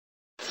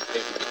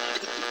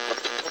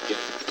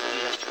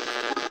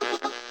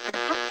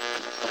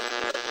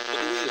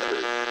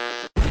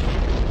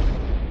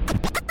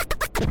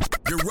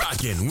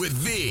rocking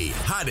with the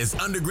hottest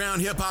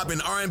underground hip-hop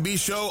and R&B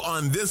show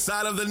on this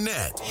side of the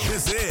net.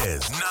 This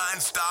is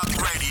Non-Stop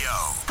Radio.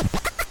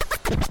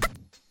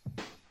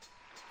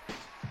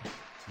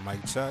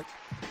 Mic check.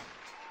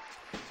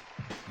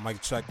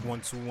 Mic check,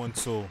 1 2 1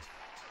 2.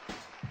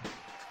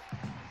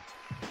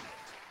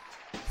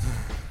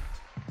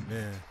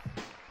 Man.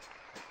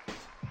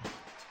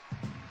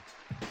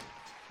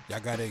 Y'all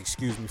gotta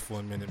excuse me for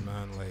a minute,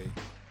 man. Like,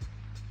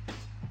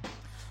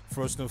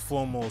 first and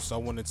foremost, I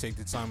want to take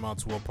the time out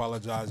to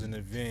apologize in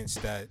advance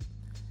that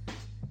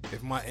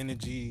if my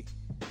energy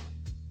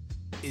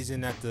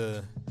isn't at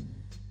the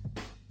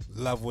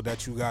level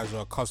that you guys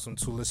are accustomed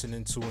to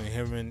listening to and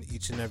hearing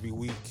each and every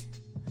week,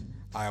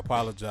 I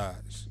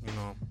apologize. You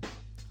know,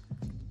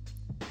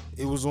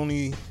 it was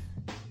only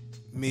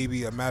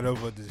maybe a matter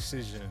of a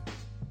decision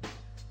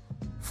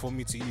for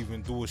me to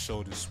even do a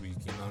show this week.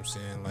 You know what I'm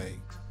saying? Like,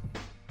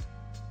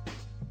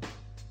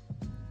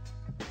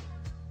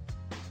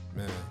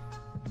 man,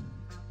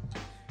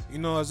 you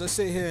know, as I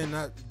sit here and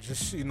I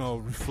just, you know,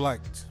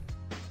 reflect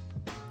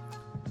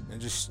and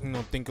just, you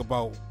know, think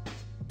about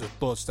the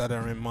thoughts that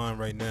are in mind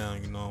right now,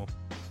 you know,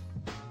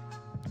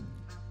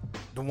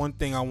 the one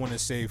thing I want to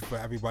say for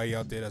everybody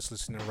out there that's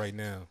listening right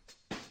now: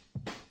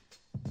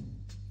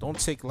 don't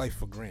take life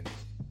for granted,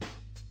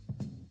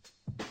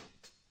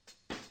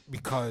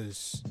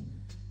 because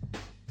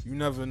you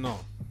never know.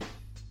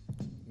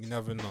 You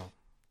never know.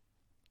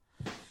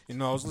 You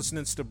know, I was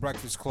listening to The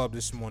Breakfast Club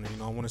this morning. You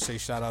know, I want to say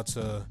shout out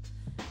to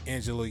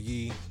Angela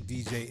Yee,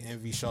 DJ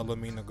Envy,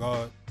 Charlamagne the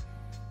God.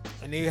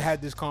 And they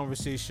had this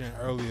conversation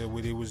earlier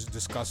where they was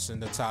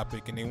discussing the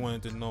topic, and they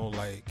wanted to know,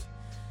 like,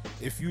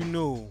 if you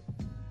knew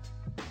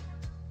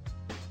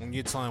when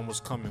your time was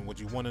coming, would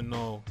you want to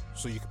know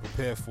so you could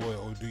prepare for it,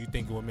 or do you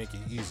think it would make it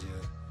easier?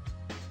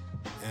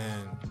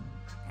 And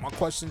my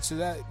question to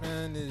that,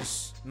 man,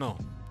 is no.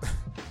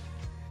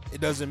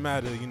 It doesn't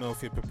matter, you know,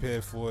 if you're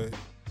prepared for it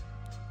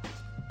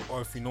or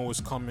if you know it's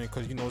coming,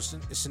 because, you know,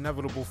 it's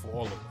inevitable for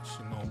all of us.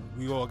 You know,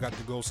 we all got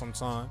to go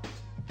sometime.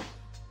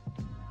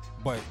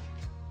 But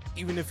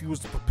even if you was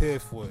to prepare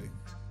for it,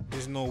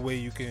 there's no way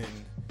you can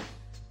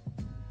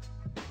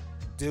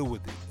deal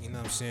with it. You know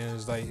what I'm saying?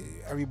 It's like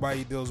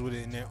everybody deals with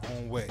it in their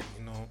own way,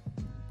 you know.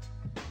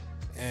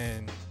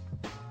 And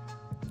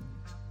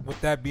with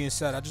that being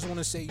said, I just want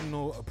to say, you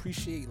know,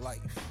 appreciate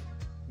life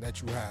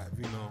that you have,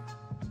 you know.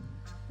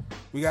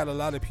 We got a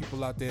lot of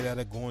people out there that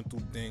are going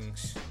through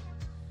things.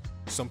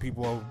 Some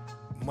people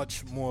are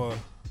much more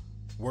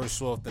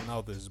worse off than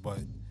others, but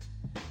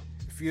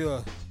if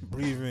you're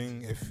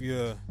breathing, if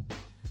you're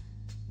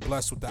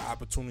blessed with the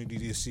opportunity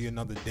to see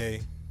another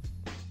day,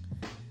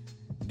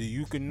 then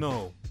you can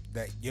know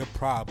that your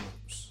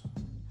problems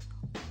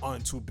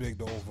aren't too big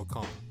to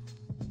overcome.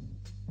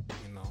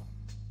 You know,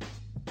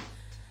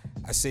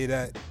 I say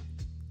that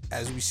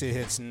as we sit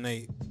here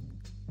tonight,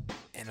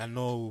 and I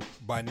know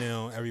by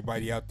now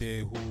everybody out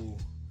there who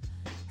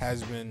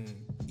has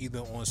been either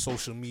on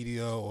social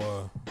media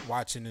or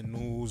watching the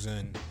news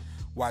and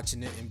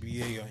watching the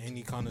NBA or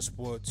any kind of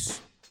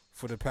sports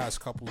for the past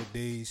couple of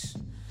days,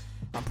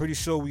 I'm pretty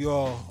sure we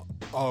all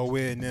are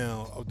aware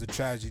now of the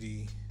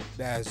tragedy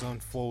that has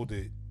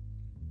unfolded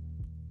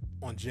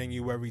on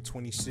January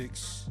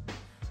 26,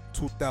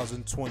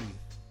 2020,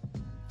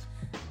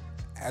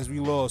 as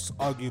we lost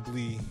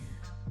arguably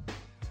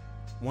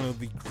one of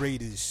the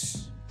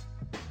greatest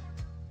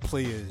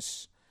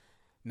players,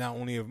 not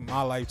only of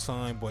my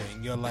lifetime, but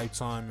in your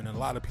lifetime and a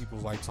lot of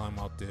people's lifetime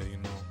out there, you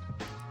know.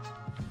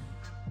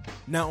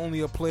 Not only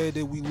a player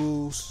did we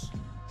lose,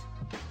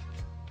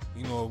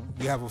 you know,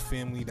 we have a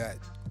family that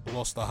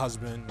lost a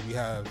husband. We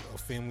have a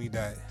family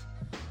that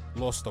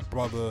lost a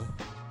brother,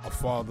 a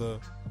father,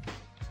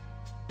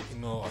 you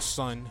know, a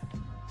son,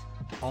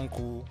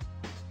 uncle,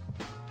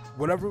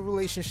 whatever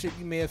relationship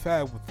you may have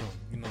had with them,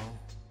 you know.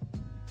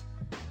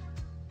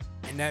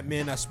 And that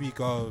man I speak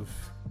of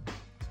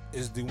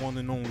is the one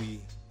and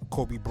only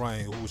Kobe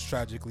Bryant, who was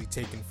tragically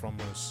taken from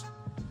us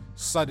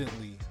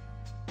suddenly,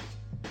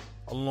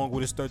 along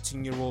with his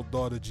 13-year-old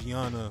daughter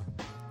Gianna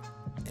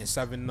and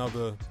 7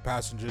 other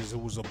passengers who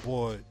was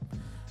aboard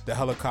the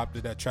helicopter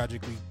that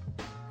tragically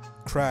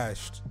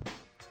crashed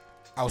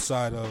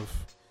outside of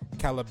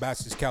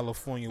Calabasas,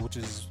 California, which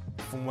is,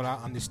 from what I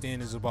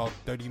understand, is about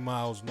 30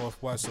 miles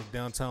northwest of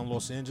downtown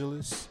Los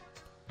Angeles.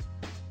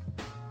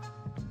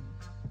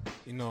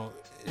 You know,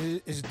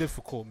 it's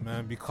difficult,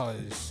 man,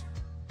 because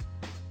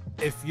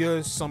if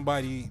you're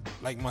somebody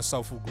like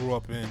myself who grew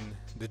up in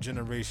the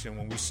generation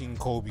when we seen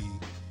Kobe,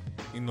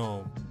 you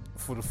know,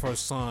 for the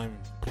first time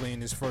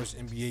playing his first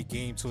NBA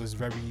game to his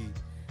very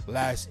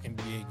last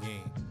NBA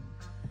game,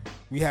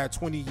 we had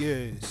 20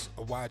 years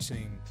of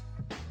watching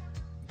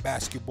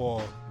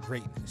basketball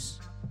greatness.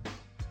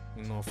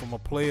 You know, from a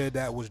player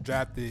that was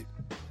drafted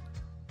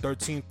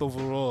 13th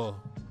overall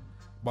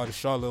by the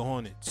Charlotte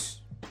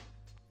Hornets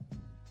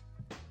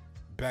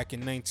back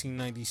in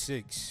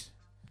 1996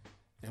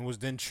 and was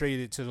then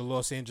traded to the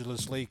Los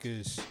Angeles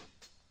Lakers.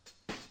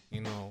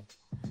 You know,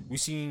 we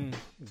seen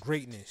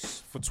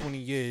greatness for 20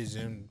 years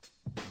in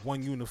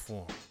one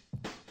uniform.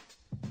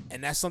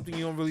 And that's something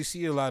you don't really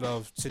see a lot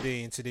of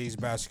today in today's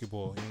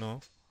basketball, you know.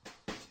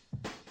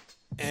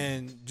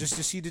 And just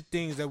to see the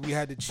things that we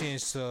had the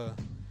chance to,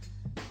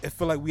 it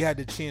felt like we had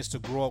the chance to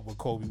grow up with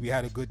Kobe. We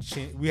had a good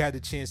chance. We had the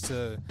chance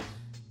to,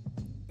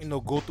 you know,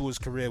 go through his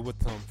career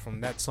with him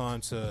from that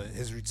time to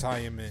his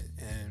retirement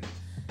and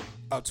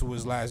up to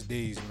his last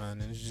days, man.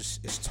 And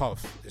it's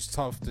tough. It's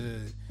tough to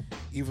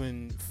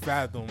even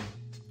fathom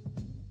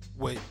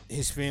what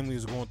his family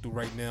is going through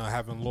right now,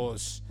 having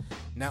lost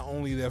not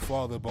only their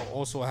father, but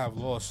also have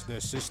lost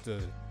their sister,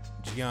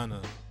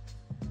 Gianna,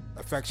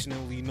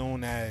 affectionately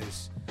known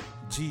as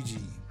Gigi,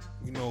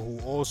 you know, who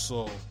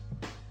also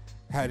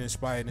had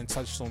inspired and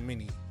touched so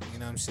many, you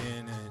know what I'm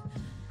saying?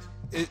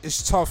 And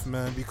it's tough,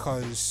 man,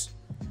 because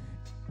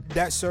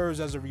that serves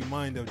as a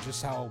reminder of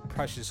just how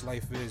precious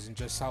life is and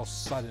just how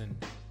sudden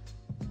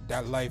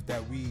that life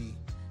that we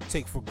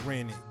take for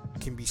granted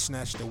can be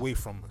snatched away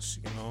from us,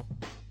 you know?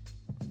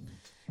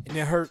 And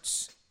it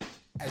hurts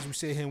as we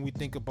sit here and we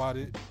think about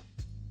it,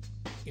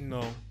 you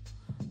know,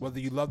 whether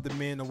you love the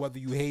man or whether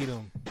you hate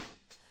him,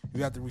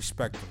 you have to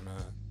respect him,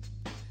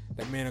 man.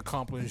 That man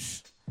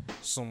accomplished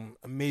some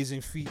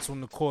amazing feats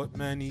on the court,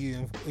 man.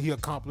 He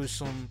accomplished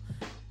some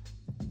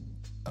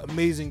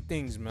amazing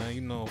things, man.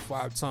 You know,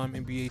 5-time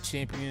NBA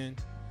champion,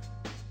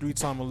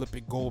 3-time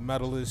Olympic gold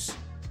medalist.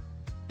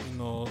 You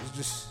know,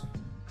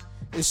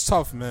 it's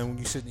tough, man, when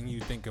you sit and you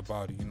think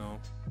about it, you know.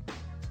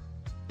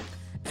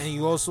 And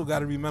you also got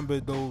to remember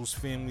those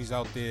families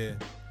out there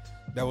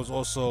that was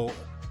also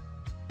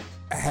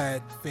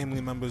had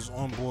family members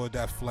on board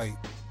that flight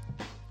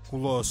who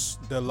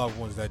lost their loved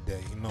ones that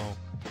day, you know.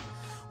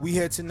 We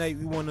here tonight,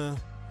 we want to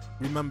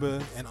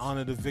remember and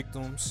honor the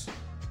victims.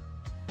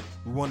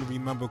 We want to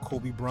remember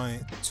Kobe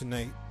Bryant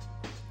tonight.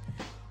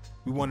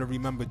 We want to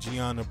remember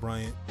Gianna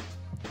Bryant.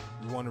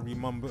 We want to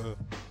remember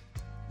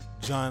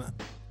John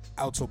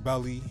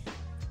Altobelli,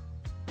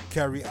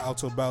 Carrie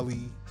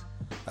Altobelli,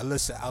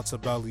 Alyssa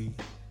Altobelli,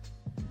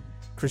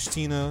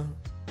 Christina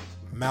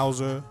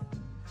Mauser,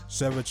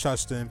 Sarah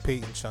Chester, and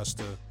Peyton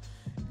Chester,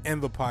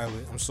 and the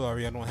pilot. I'm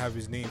sorry, I don't have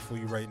his name for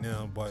you right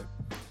now, but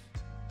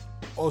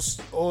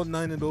all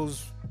 9 of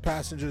those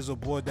passengers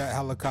aboard that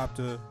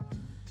helicopter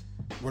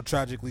were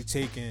tragically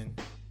taken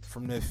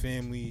from their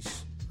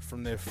families,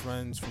 from their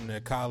friends, from their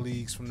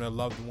colleagues, from their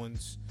loved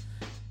ones,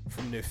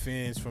 from their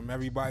fans, from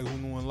everybody who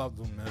knew and loved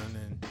them, man.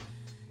 And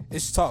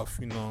it's tough,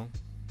 you know.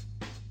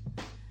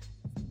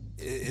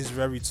 It's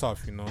very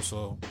tough, you know.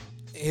 So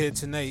here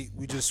tonight,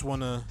 we just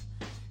want to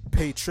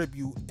pay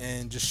tribute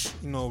and just,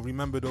 you know,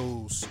 remember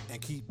those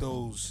and keep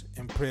those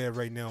in prayer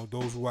right now.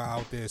 Those who are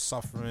out there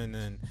suffering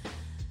and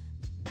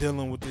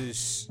dealing with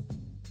this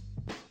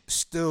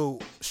still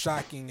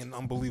shocking and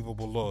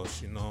unbelievable loss,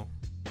 you know.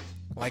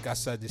 Like I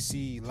said, to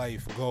see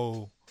life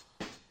go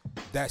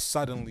that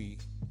suddenly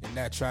and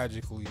that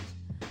tragically,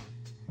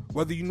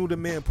 whether you knew the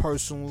man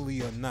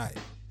personally or not,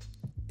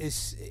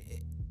 it's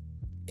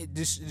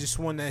just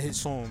one that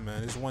hits home,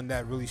 man. It's one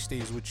that really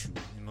stays with you,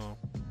 you know.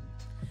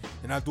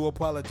 And I do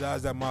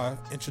apologize that my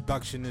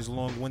introduction is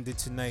long-winded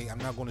tonight. I'm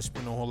not going to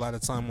spend a whole lot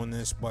of time on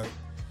this, but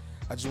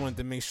I just wanted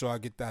to make sure I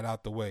get that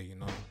out the way, you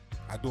know.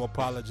 I do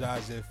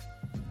apologize if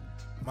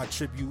my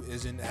tribute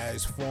isn't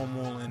as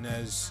formal and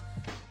as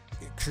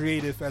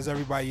creative as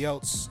everybody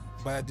else,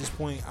 but at this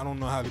point, I don't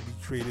know how to be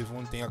creative.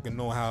 One thing I can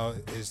know how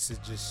is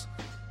to just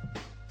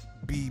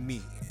be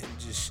me and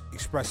just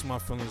express my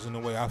feelings in the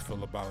way I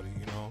feel about it,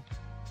 you know.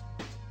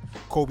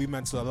 Kobe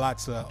meant a lot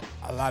to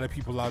a lot of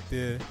people out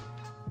there,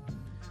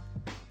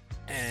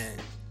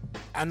 and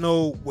I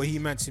know what he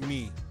meant to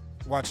me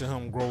watching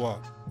him grow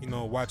up, you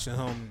know, watching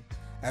him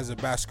as a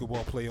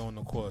basketball player on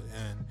the court.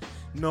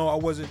 And no, I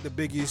wasn't the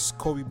biggest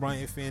Kobe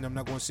Bryant fan. I'm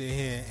not going to sit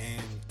here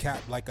and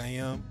cap like I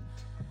am,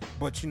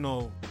 but, you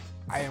know,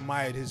 I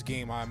admired his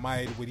game. I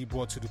admired what he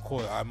brought to the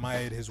court. I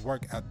admired his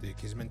work ethic,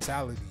 his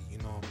mentality, you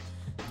know,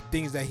 the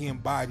things that he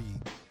embodied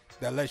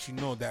that lets you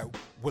know that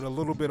with a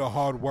little bit of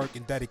hard work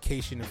and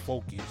dedication and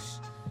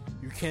focus,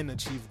 you can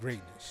achieve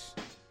greatness,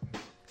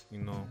 you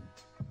know.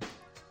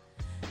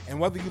 And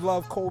whether you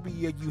love Kobe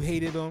or you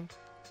hated him,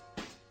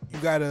 you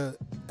gotta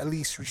at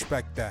least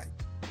respect that.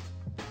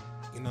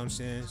 You know what I'm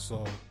saying?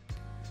 So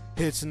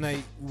here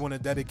tonight, we want to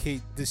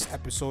dedicate this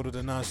episode of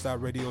the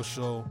Nonstop Radio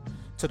Show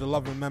to the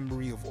love and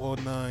memory of all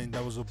 9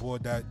 that was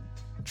aboard that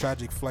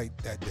tragic flight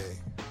that day.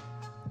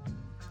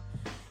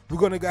 We're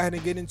going to go ahead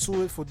and get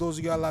into it. For those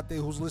of y'all out there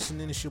who's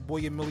listening, it's your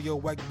boy Emilio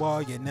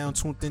Wegbar. You're now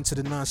tuned into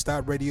the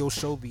Nonstop Radio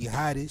Show, the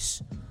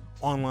hottest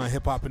online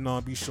hip-hop and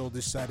R&B show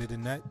this side of the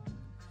net.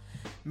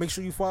 Make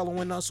sure you're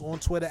following us on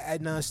Twitter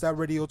at Nonstop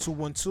Radio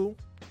 212.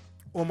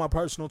 On my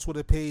personal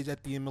Twitter page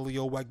at the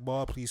Emilio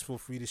Wegbar. Please feel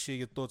free to share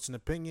your thoughts and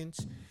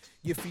opinions.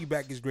 Your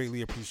feedback is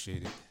greatly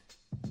appreciated.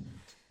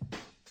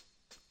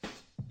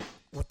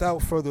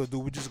 Without further ado,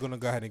 we're just going to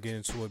go ahead and get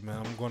into it,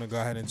 man. I'm going to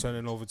go ahead and turn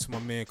it over to my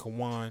man,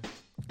 Kawan.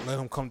 Let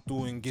him come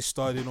through and get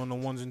started on the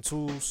ones and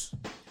twos.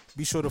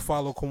 Be sure to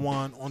follow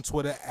Kawan on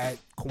Twitter at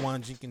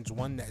Kawan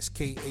Jenkins1. That's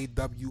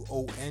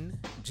Kawon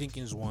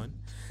Jenkins1.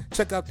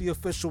 Check out the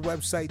official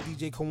website,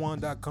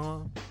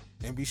 djkawan.com.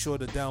 And be sure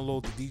to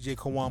download the DJ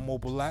Kawan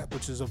mobile app,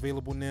 which is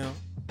available now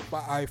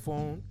by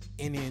iPhone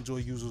and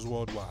Android users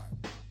worldwide.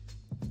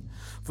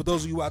 For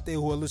those of you out there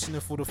who are listening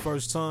for the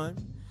first time,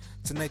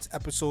 tonight's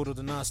episode of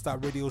the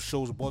Nonstop Radio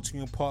Show is brought to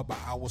you in part by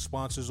our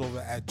sponsors over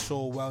at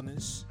Chol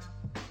Wellness.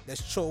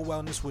 That's Chol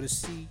Wellness with a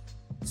C.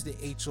 It's the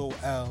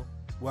HOL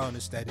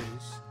Wellness, that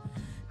is.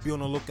 Be on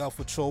the lookout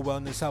for Chol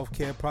Wellness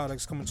healthcare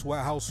products coming to a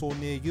household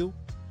near you.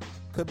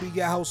 Could be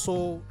your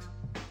household,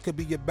 could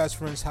be your best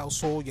friend's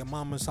household, your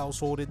mama's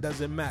household, it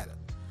doesn't matter.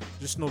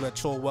 Just know that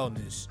Chol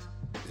Wellness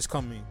is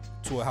coming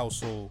to a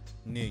household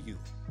near you.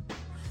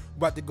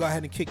 About to go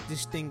ahead and kick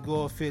this thing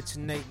off here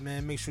tonight,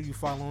 man. Make sure you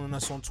following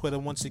us on Twitter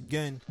once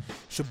again.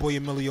 It's your boy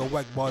Emilio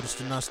Weckbar. It's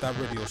the Nonstop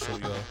Radio Show,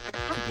 y'all.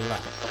 Keep it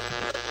locked.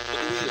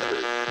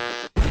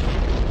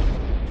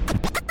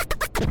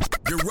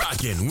 You're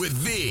rocking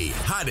with the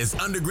hottest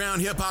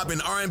underground hip-hop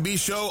and R&B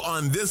show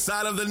on this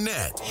side of the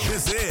net.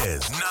 This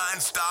is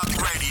Nonstop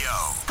Radio.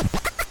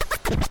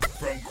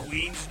 From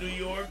Queens, New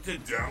York to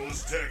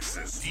Dallas,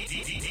 Texas,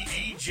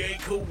 DJ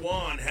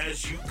Kawan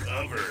has you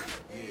covered.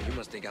 Yeah, you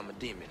must think I'm a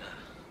demon, huh?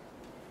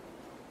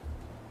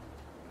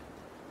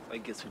 I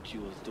guess what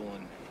you was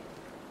doing,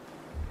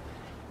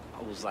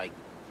 I was like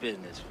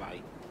business,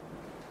 right?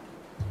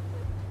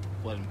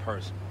 Wasn't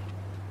personal.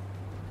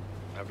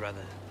 My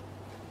brother,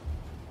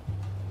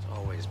 it's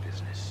always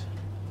business.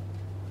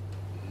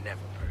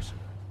 Never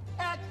personal.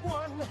 Act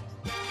one.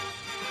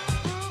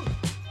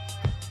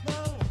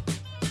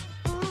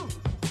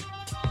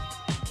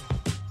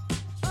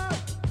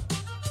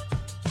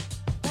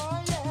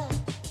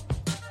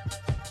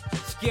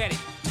 Let's get it.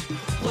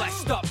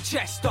 Blessed up,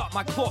 chest up,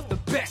 my cloth the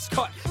best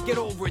cut. Get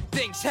over it,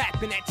 things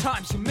happen, at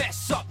times you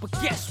mess up. But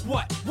guess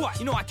what?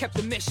 You know I kept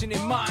the mission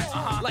in mind.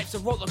 Life's a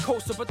roller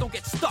coaster, but don't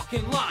get stuck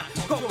in line.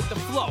 Go with the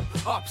flow,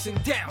 ups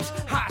and downs,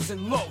 highs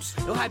and lows.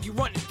 They'll have you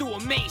running through a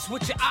maze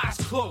with your eyes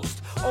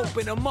closed.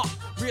 Open them up,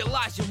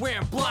 realize you're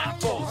wearing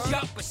blindfolds.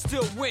 Yup, but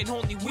still win,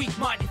 only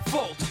weak-minded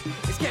fold.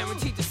 It's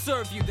guaranteed to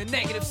serve you the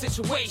negative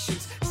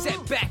situations.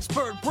 Setbacks,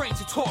 bird brains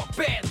who talk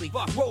badly.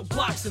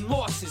 Roadblocks and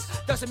losses,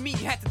 doesn't mean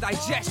you have to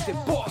digest it,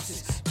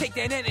 bosses. Take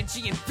that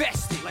energy,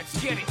 invest it.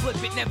 Let's get it,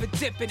 flip it, never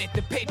dipping it.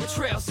 The paper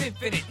trail's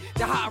infinite.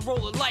 The high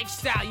roller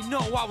lifestyle, you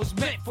know I was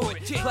meant for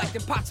it.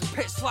 Collecting pots of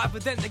piss, liver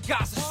than the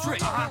Gaza Strip.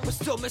 But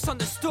still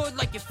misunderstood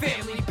like your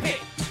family pit.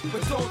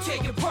 But don't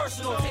take it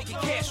personal, take it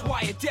cash,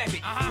 wire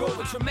debit.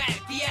 Over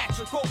dramatic,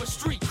 theatric, over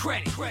street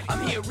credit.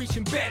 I'm here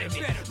reaching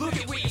betterment. Look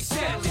at where you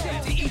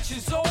settling. To each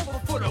his own,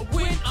 but for the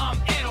win, I'm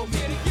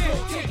Edelman.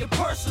 Don't take it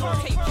personal,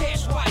 take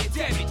cash, wire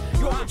debit.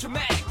 Over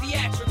dramatic,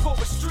 theatric,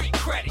 over street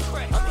credit.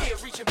 I'm here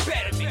reaching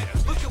betterment.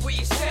 Look at where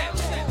you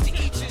settling. To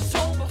each his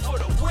own, but for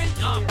the win,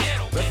 I'm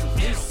Edelman.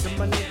 Peace to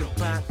my nigga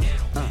Pop.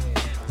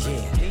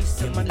 Yeah, peace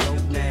to my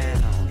nigga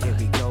now. Here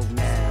we go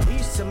now.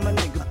 Peace to my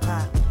nigga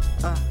Pop.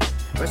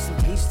 Rest in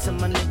peace to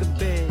my nigga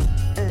Big.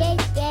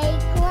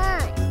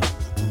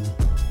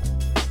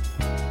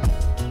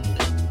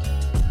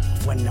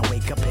 When I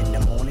wake up in the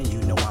morning,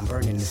 you know I'm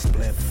burning the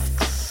spliff.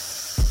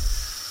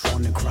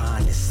 On the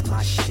grind, this is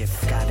my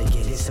shift. Gotta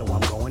get it, so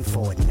I'm going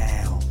for it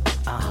now.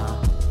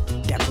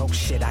 That broke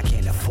shit I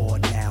can't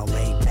afford now.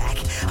 Laid back,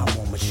 I'm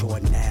more mature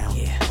now.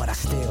 Yeah. But I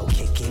still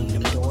kick in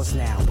them doors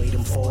now. Wait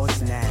them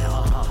fours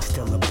now.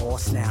 Still a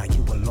boss now,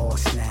 you a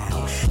lost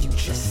now. You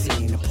just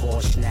seeing the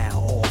Porsche now,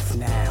 off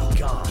now.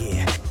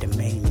 Yeah, the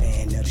main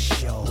man of the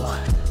show.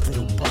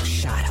 Little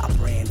buckshot, I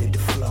branded the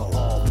flow.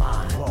 All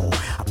mine, bro.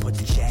 I put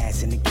the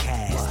jazz in the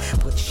cast.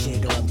 Put the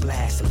shit on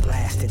blast and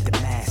blasted the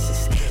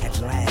masses. At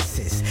last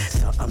is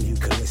something you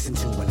could listen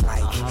to and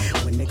like.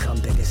 When they come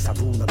to this, I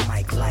rule the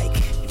mic like.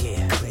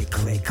 Yeah, click,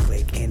 click,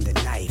 click in the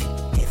night.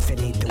 If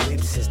it ain't the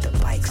whips, it's the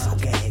bikes, so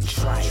go ahead and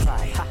try.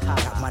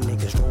 Got my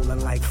niggas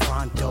rolling like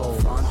Fronto.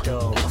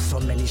 So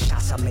many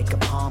shots, I make a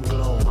palm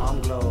glow.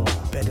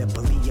 Better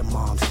believe your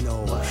moms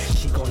know.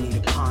 She gon' need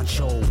a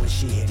poncho when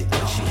she hit it.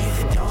 When she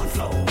hit the dawn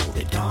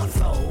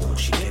flow.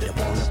 She get up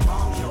on the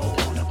palm, yo.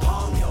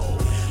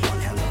 One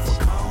hell of a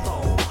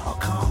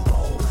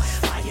combo.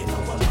 Fire no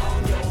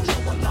alarm, yo.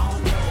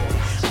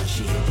 When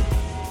she hit it.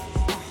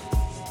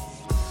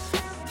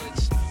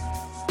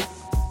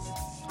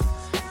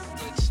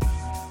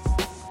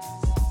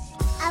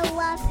 I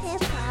love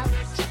hip hop.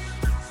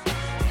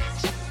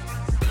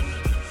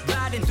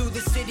 Riding through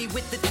the city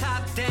with the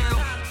top down.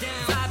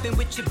 Vibing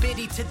with your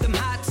biddy to them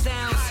hot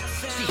sounds.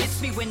 She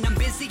hits me when I'm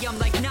busy, I'm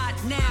like, not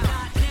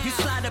now. You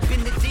slide up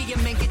in the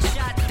DM and get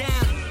shot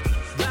down.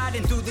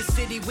 Riding through the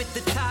city with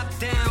the top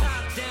down.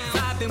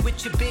 Vibing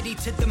with your biddy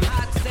to them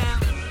hot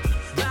sounds.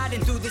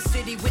 Riding through the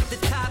city with the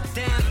top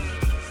down.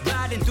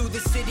 Riding through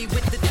the city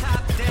with the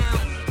top down.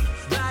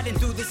 Riding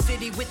through the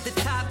city with the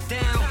top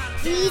down.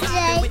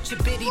 Vibing with your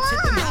biddy to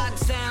them hot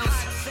sounds.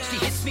 She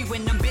hits me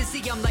when I'm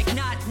busy, I'm like,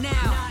 not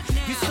now.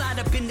 You slide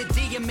up in the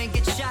DM and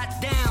get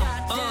shot down.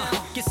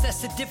 guess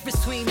that's the difference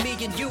between me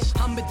and you.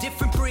 I'm a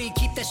different breed,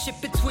 keep that shit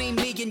between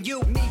me and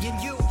you.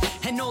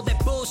 And all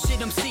that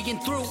bullshit I'm seeing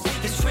through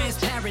is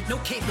transparent, no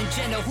Caitlyn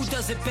Jenner. Who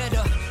does it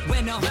better?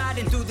 When I'm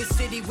riding through the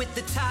city with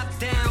the top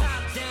down,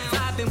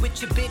 vibing with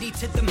your bitty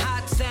to them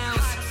hot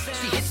sounds.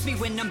 She hits me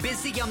when I'm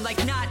busy, I'm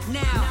like, not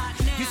now.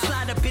 You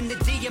slide up in the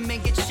DM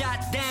and get shot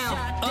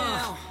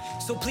down.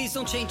 So please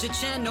don't change the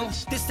channel.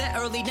 This that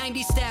early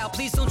 90s style,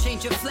 please don't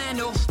change your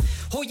flannel.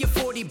 Or your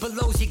 40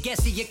 belows, your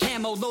guessy, your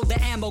camo. Load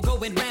the ammo, go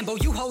and Rambo.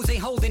 You hoes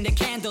ain't holding the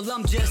candle,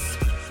 I'm just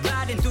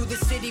riding through the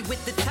city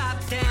with the top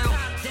down,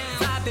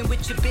 vibing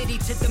with your bitty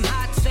to them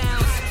hot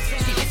sounds.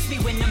 She hits me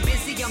when I'm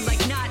busy, I'm like,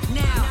 not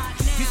now.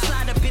 You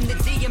slide up in the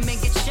DM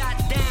and get shot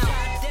down.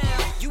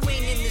 You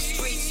ain't in the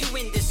streets, you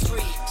in the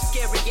street.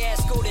 Scary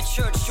ass, go to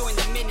church, join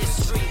the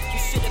ministry. You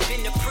should have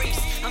been a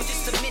priest. I'm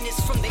just a minute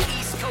from the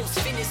East Coast,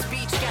 Venice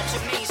Beach, got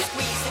your main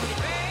squeeze in the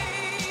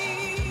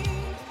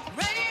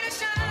ready to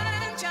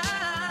shine,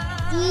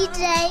 child.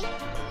 DJ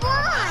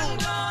Boy.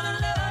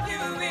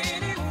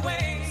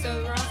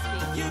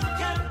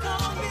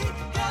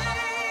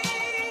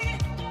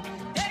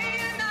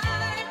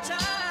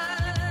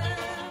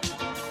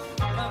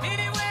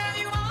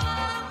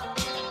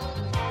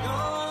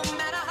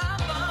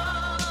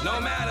 No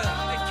matter,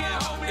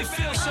 it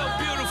feels so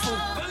beautiful.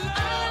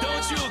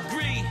 Don't you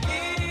agree?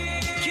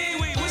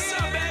 Kiwi, what's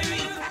up,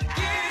 baby?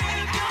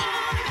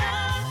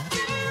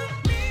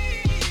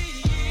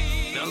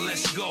 Now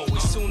let's go.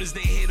 As soon as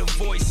they hear the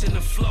voice in the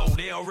flow,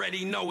 they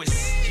already know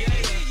it's.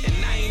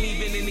 And I ain't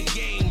even in the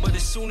game, but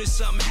as soon as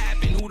something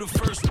happen, who the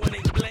first one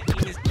they blame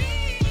is?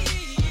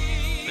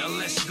 Now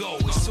let's go.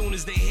 As soon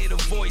as they hear the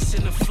voice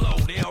in the flow,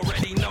 they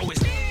already know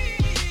it's.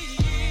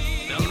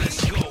 Now let's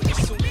go.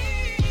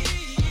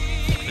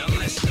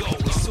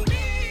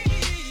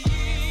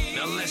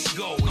 Let's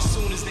go. As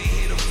soon as they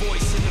hear the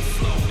voice in the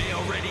flow, they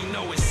already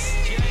know it's.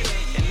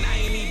 And I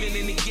ain't even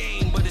in the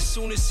game, but as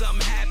soon as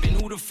something happen,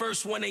 who the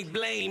first one they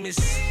blame is.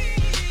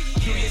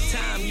 Give your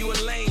time, you a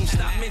lame.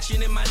 Stop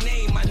mentioning my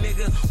name, my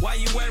nigga. Why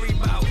you worry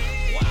about?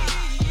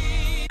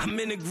 Why? I'm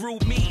in a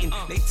group meeting.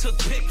 They took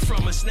pick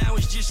from us, now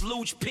it's just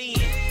Luch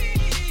peeing.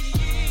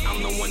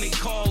 I'm the one they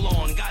call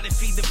on. Gotta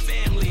feed the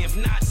family, if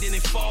not, then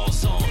it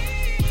falls on.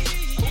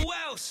 Who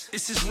else?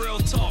 This is real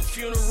talk,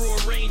 funeral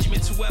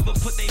arrangements, whoever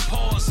put they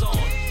paws on.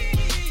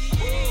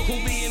 Who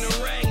be in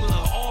a Wrangler,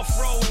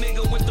 off-road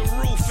nigga with the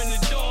roof and the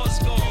doors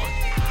gone.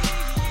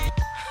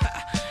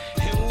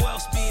 And who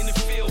else be in the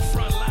field,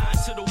 front line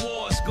till the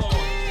war's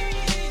gone.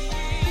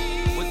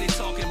 What they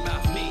talking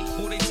about me?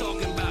 Who they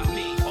talking about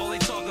me? All they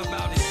talk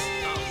about is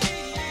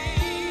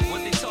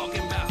what they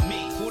talking about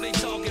me? Who they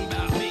talking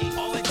about me?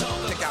 All they talk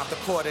about. Pick out the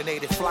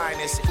coordinated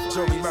flyness,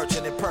 jewelry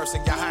merchant in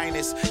person, your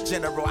highness.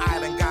 General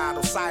Island God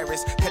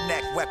Osiris,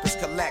 connect weapons,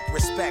 collect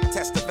respect.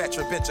 Test the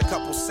veteran bench, a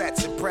couple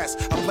sets, impress.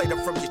 I played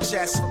them from your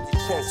chest.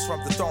 Quotes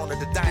from the throne of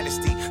the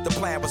dynasty. The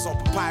plan was on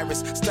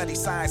papyrus. Study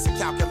science and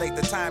calculate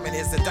the timing.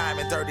 Here's the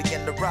diamond, dirty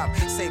in the rough.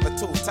 Saber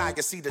tooth,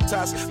 tiger, see the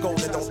tusk.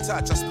 Golden don't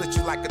touch. I split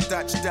you like a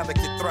Dutch,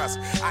 delicate thrust.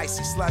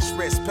 Icy slush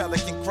wrist,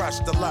 pelican crush,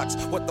 deluxe.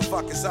 What the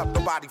fuck is up?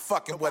 Nobody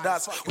fucking with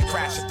us. We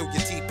crashing through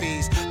your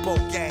TPs.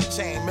 Boat gang,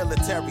 chain,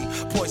 military.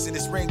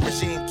 Poisonous ring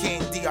regime,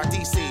 king,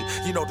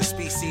 DRDC. You know the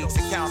species,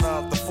 the counter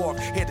of the fourth.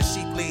 Hear the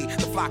sheep lead,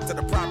 the flock to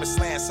the promised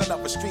land. Son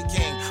of a street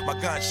king. My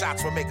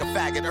gunshots will make a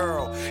faggot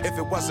Earl. If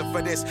it wasn't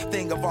for this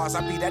thing of ours,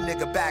 I'd be that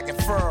nigga bagging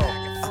furl.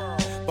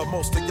 But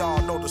most of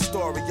y'all know the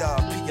story of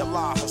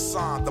P.Allah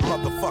Hassan, the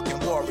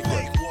motherfucking warrior.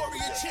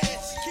 Warrior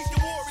chance, keep the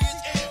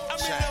warriors in. I'm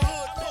in the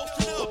hood,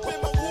 posted up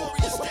in my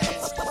warrior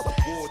stance.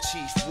 War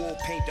chief, war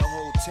paint the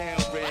whole town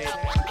red.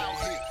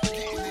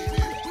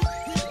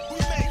 We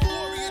make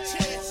warrior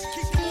chance,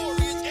 keep the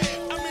warriors in.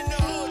 I'm in the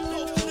hood,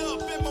 posted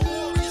up in my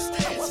warrior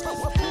stance.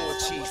 War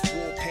chief,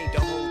 war paint the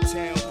whole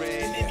town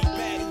red. Any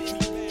battle,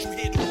 you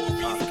hear the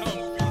warriors come.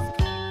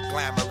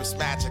 Glamorous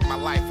magic, my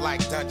life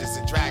like Dungeons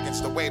and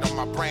Dragons. The weight on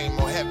my brain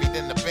more heavy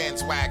than the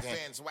Benz wagon.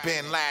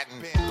 Bin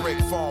Latin, brick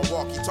phone,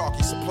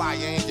 walkie-talkie supplier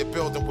in your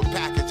building with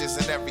packages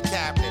in every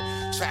cabinet.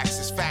 Tracks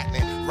is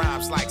fattening,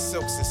 rhymes like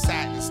silks and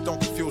satins. Don't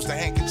confuse the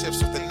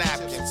handkerchiefs with the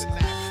napkins.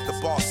 The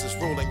boss is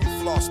ruling, you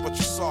floss but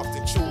you soft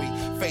and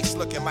chewy. Face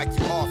looking like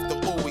you off the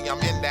ooey,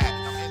 I'm in that.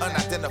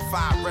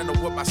 Unidentified rental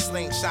with my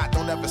slingshot.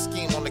 Don't ever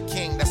scheme on the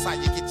king, that's how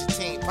you get your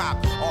team pop.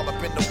 All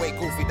up in the way,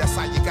 goofy, that's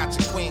how you got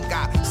your queen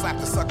got. Slapped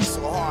the sucker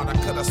so hard, I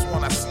could've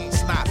sworn I seen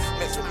snot.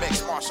 Mental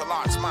mix, martial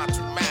arts,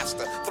 Mantu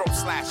master. Throat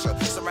slasher,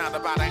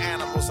 surrounded by the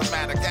animals of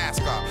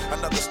Madagascar.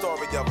 Another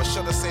story of, I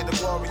should've said the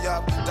glory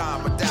of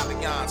Don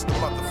Medallions, the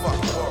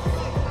motherfucking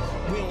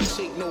warrior. We don't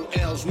take no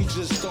L's, we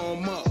just throw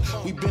 'em up.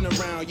 We been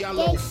around, y'all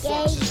little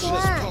fucks is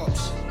just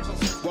pups.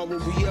 Why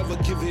would we ever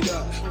give it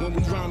up when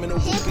we rhyming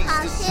over beats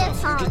this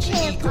tough? You get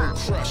your ego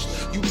crushed.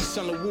 You be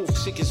selling wolf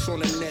chickens on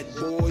the net,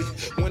 boy.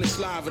 When it's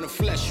live in the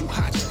flesh, you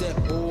hot step,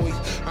 boy.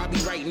 I be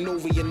writing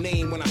over your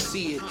name when I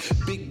see it.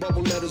 Big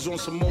bubble letters on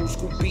some old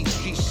school beat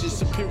street shit,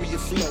 superior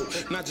flow.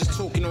 Not just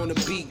talking on the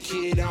beat,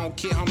 kid. I don't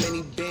care how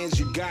many bands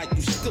you got,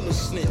 you still a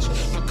snitch.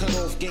 My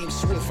cutoff game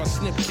swift, I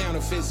snip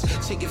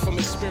counterfeits. Take it from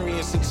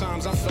experience, at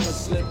times I fell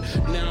asleep.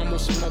 Now I'm on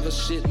some other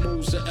shit,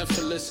 moves are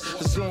effortless.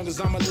 As long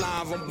as I'm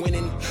alive, I'm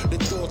winning. The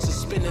thoughts are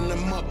spinning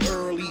them up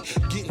early.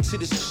 Getting to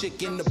this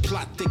chick and the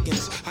plot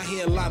thickens. I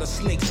hear a lot of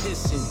snakes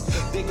hissing.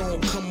 They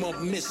gon' come up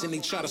missing. They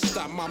try to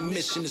stop my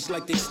mission. It's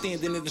like they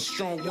standing in a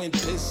strong wind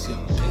pissing.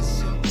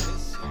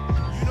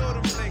 You know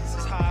them snakes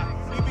is high.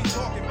 We be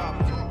talking about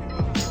them.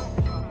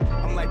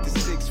 I'm like the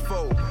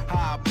 6'4",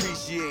 I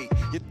appreciate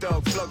your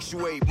thug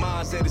fluctuate,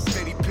 mine's at a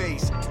steady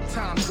pace.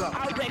 Time's up.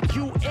 I wreck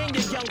you and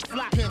your young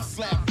flock. Pimp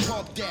flat,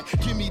 pump that,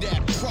 give me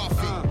that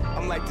profit.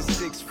 I'm like the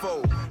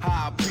 6'4",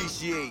 I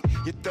appreciate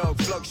your thug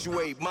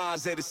fluctuate,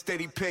 mine's at a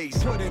steady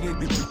pace. Put it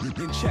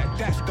in check,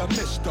 that's the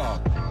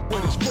mister.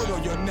 With his foot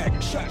on your neck,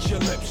 shut your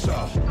lips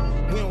up.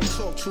 We don't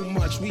talk too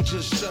much, we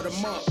just shut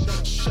them up.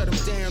 Shut them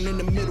down in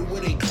the middle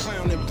where they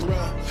clowning,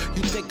 bruh.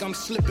 You think I'm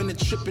slipping and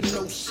tripping,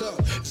 no sir.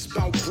 It's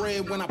about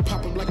bread when I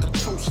pop up like a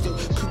toaster.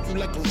 Cook you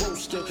like a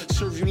roaster,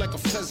 serve you like a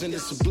pheasant.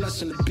 It's a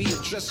blessing to be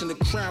addressing the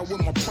crowd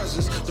with my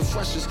presence. The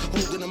freshest,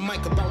 holding a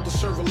mic about to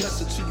serve a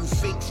lesson to you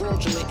fake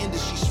fraudulent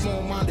industry,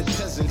 small-minded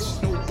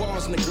peasants. No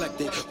bars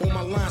neglected, all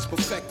my lines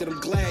perfected. I'm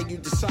glad you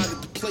decided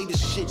to play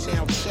this shit,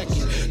 now check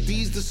it.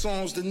 These the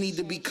songs that need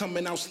to be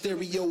coming out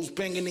stereos,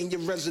 banging in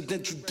your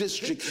residential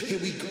district. Here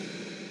we go.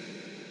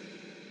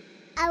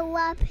 I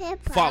love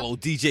hip-hop. Follow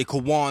DJ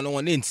Kawan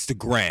on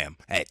Instagram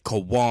at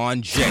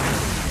Kawan J.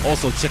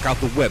 Also check out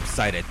the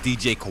website at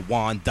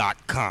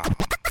djkawan.com.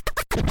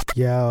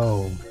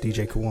 Yo,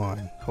 DJ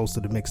Kawan, host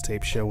of the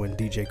Mixtape Show and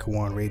DJ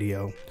Kawan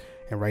Radio.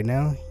 And right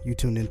now, you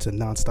tuned into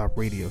Nonstop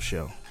Radio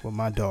Show with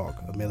my dog,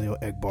 Emilio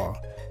Egbar,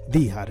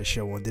 the hottest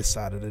show on this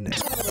side of the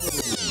net.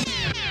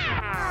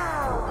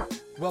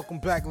 Welcome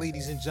back,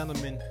 ladies and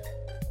gentlemen,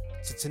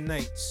 to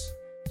tonight's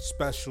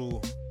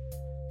special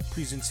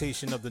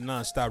presentation of the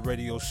Nonstop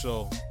Radio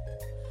Show.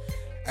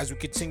 As we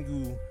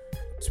continue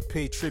to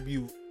pay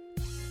tribute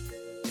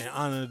and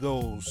honor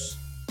those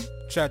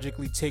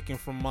tragically taken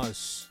from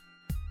us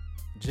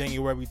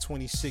January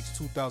 26,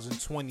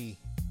 2020,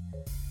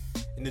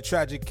 in the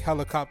tragic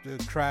helicopter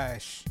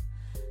crash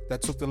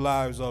that took the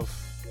lives of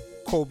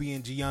Kobe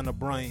and Gianna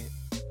Bryant,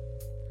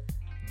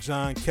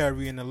 John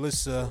Kerry and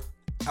Alyssa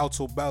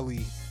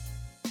Altobelli,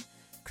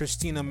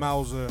 Christina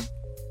Mauser,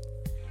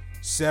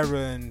 Sarah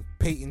and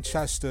Peyton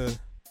Chester,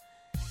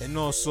 and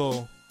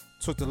also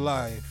took the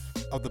life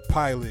of the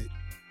pilot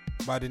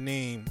by the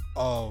name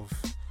of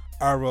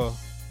Ara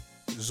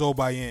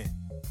Zobayan.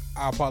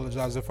 I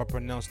apologize if I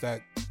pronounced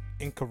that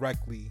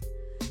incorrectly.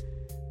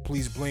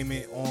 Please blame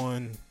it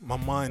on my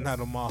mind, not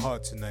on my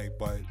heart tonight,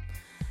 but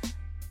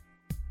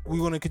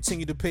we want to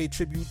continue to pay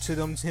tribute to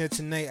them here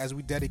tonight as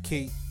we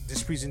dedicate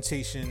this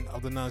presentation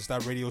of the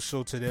Nonstop Radio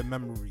Show to their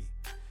memory.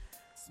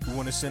 We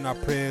want to send our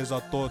prayers,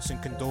 our thoughts,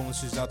 and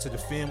condolences out to the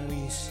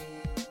families,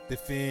 the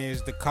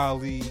fans, the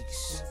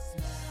colleagues,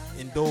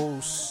 and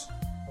those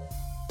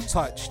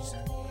touched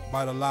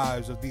by the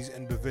lives of these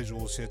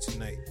individuals here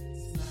tonight.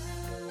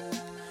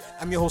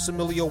 I'm your host,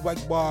 Emilio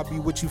Egbar. I'll be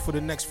with you for the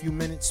next few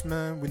minutes,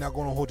 man. We're not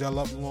going to hold y'all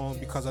up long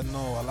because I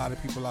know a lot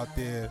of people out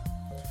there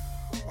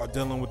are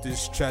dealing with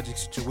this tragic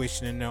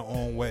situation in their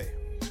own way.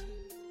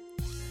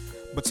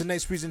 But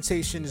tonight's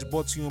presentation is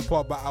brought to you in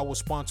part by our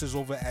sponsors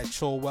over at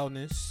Cho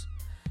Wellness.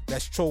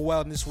 That's Cho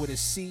Wellness with a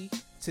C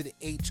to the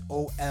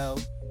H-O-L,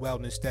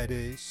 wellness that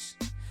is.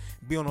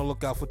 Be on the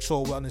lookout for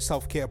Cho Wellness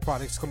healthcare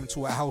products coming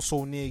to a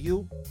household near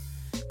you.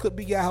 Could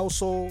be your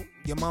household,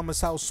 your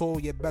mama's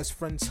household, your best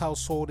friend's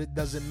household. It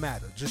doesn't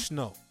matter. Just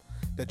know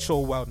that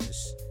Cho Wellness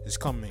is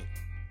coming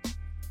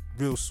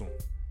real soon.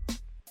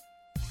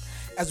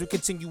 As we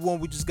continue on,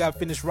 we just got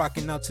finished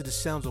rocking out to the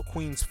sounds of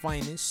Queen's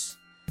finest.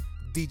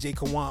 DJ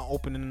Kawan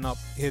opening up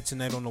here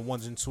tonight on the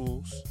ones and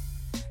twos.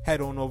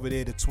 Head on over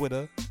there to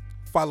Twitter.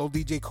 Follow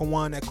DJ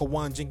Kawan at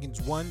Kawan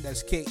Jenkins 1.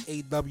 That's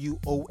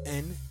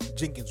K-A-W-O-N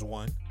Jenkins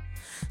 1.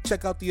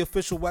 Check out the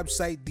official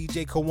website,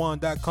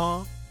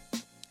 djkawan.com.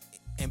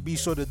 And be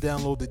sure to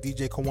download the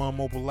DJ Kawan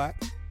mobile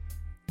app,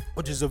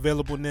 which is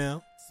available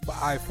now for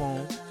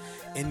iPhone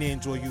and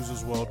Android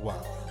users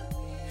worldwide.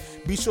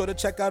 Be sure to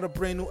check out a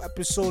brand new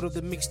episode of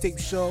the Mixtape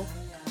Show,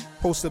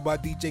 hosted by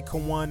DJ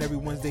Kawan every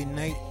Wednesday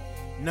night,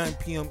 9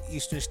 p.m.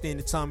 Eastern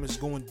Standard Time. Is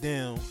going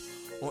down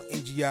on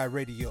NGI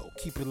Radio.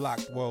 Keep it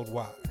locked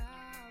worldwide.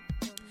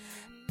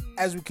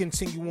 As we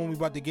continue on, we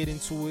about to get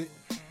into it.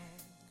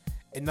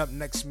 And up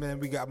next, man,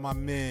 we got my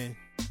man,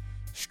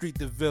 Street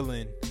the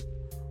Villain,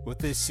 with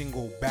this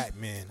single,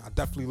 Batman. I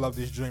definitely love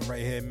this joint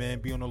right here, man.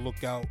 Be on the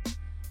lookout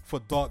for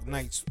Dark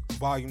Knights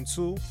Volume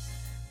 2.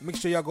 Make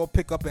sure y'all go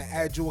pick up and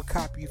add you a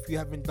copy if you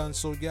haven't done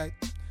so yet.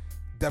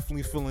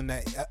 Definitely feeling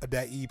that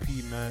EP,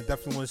 man.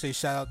 Definitely want to say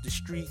shout out to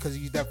Street because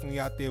he's definitely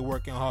out there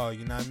working hard,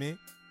 you know what I mean?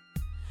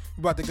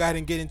 We're about to go ahead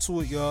and get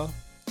into it, y'all.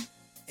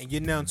 And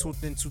you're now tuned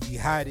into the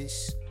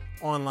hottest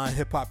online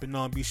hip-hop and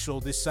R&B show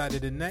this side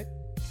of the net.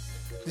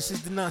 This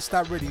is the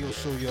Non-Stop Radio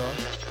Show, y'all.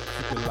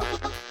 Keep it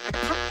locked.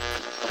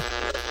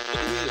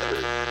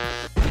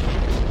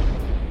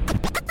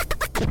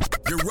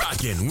 You're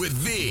rocking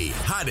with the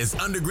hottest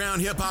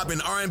underground hip-hop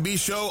and R&B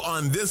show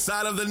on this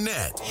side of the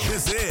net.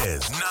 This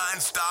is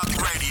Non-Stop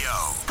Radio.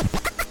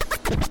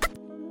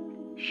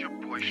 It's your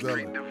boy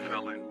Street the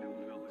Villain.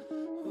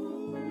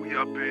 We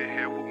up in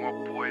here with my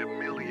boy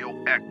Emilio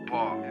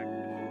Ekbar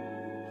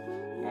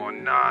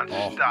on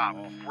Non-Stop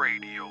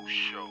Radio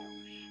Show.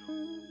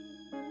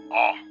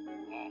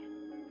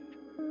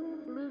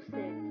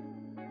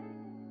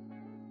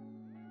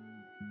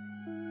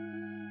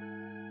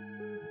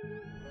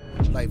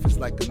 Life is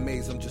like a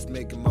maze, I'm just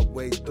making my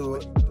way through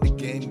it. The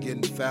game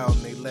getting foul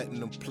and they letting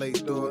them play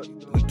through it.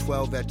 When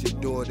 12 at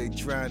your door, they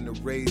trying to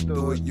raid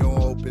through it. You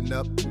don't open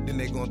up, then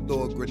they gon'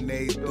 throw a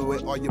grenade through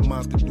it. All your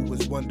moms can do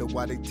is wonder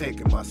why they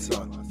taking my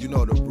son. You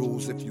know the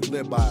rules, if you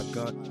live by a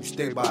gun, you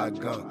stay by a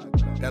gun.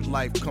 That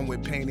life come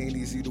with pain, ain't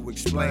easy to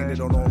explain. It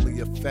don't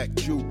only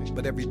affect you,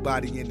 but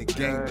everybody in the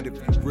game. But if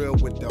you real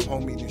with the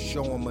homie, then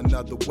show them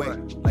another way.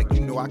 Like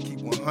you know I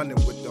keep 100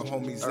 with the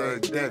homies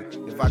every day.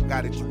 If I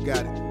got it, you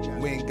got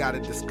it. We ain't gotta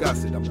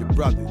discuss it. I'm your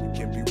brother, you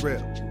can be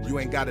real. You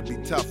ain't gotta be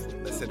tough.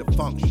 Let's hit a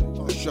function.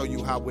 I'll show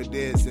you how it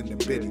is in the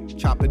bitty.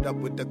 Chop it up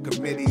with the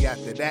committee.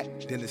 After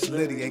that, then it's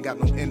litty. Ain't got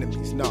no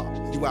enemies, no.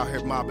 You out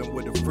here mobbing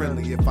with a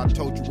friendly. If I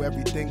told you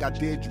everything I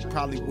did, you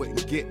probably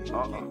wouldn't get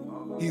me.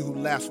 He who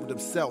laughs with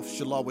himself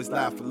shall always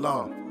laugh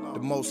alone. The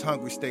most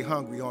hungry stay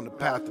hungry on the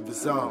path of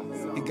his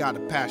own. He got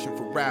a passion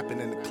for rapping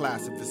in the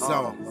class of his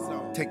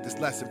own. Take this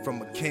lesson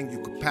from a king, you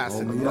could pass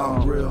it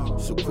along. I'm real,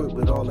 so quit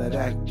with all that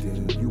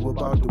acting. You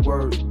about the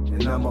words,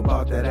 and I'm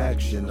about that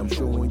action. I'm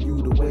showing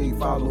you the way,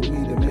 follow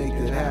me to make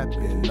it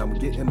happen. I'm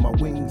getting my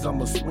wings,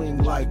 I'ma swing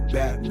like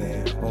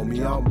Batman.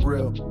 Homie, I'm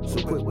real,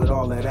 so quit with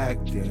all that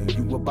acting.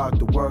 You about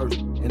the words,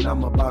 and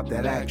I'm about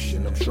that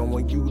action. I'm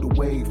showing you the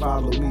way,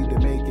 follow me to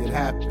make it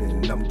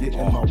happen. I'm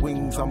getting my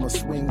wings, I'ma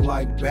swing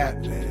like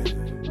Batman.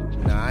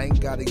 Now I ain't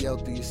gotta yell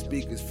through your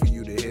speakers for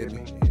you to hear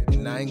me.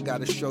 And I ain't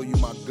gotta show you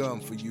my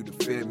gun for you to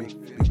fear me.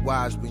 Be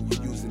wise when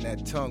you're using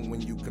that tongue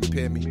when you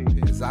compare me.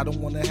 Cause I don't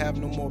wanna have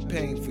no more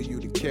pain for you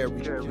to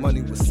carry.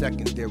 Money was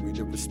secondary,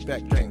 the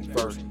respect came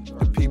first.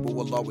 The people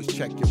will always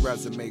check your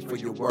resume for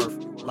your worth.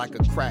 Like a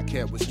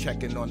crackhead was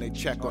checking on their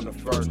check on the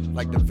first.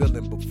 Like the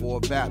villain before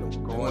a battle,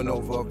 going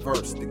over a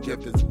verse. The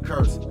gift is a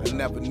curse. I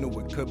never knew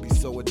it could be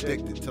so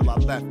addicted till I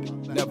left it.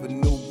 Never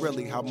knew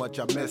really how much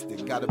I missed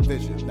it. Got a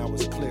vision, now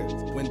it's clear.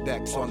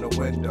 Windex on the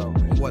window.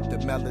 What the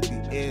melody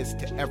is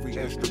to every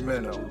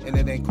instrumental. And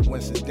it ain't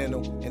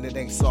coincidental, and it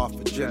ain't soft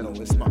or gentle.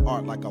 It's my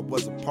art like I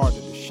was a part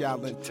of the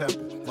Shaolin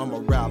Temple. My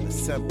morale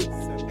is simple.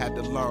 Had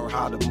to learn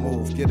how to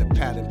move, get a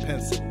pad and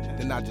pencil.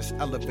 Then I just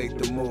elevate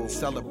the move,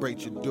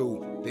 celebrate your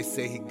dude. They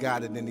say he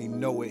got it and he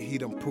know it, he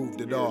done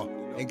proved it all.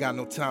 Ain't got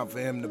no time for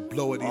him to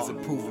blow it, he's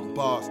improving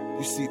bars.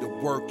 You see the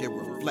work, it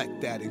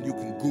reflect that, and you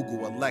can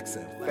Google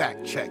Alexa and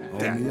fact check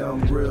that. Homie,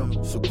 I'm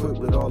real, so quit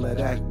with all that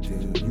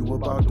acting. You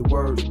about the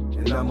words,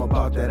 and I'm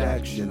about that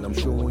action. I'm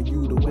showing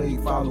you the way,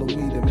 follow me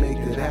to make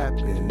it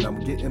happen. I'm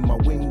getting my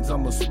wings,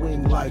 I'ma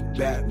swing like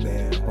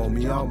Batman.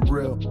 Homie, I'm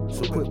real,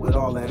 so quit with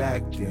all that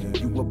acting.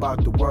 You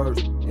about the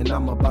words, and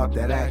I'm about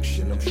that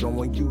action. I'm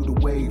showing you the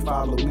way,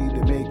 follow me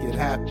to make it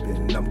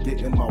happen. I'm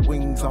getting my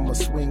wings, I'ma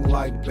swing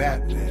like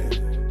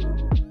Batman.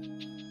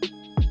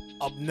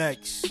 Up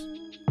next,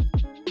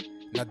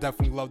 and I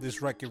definitely love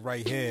this record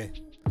right here.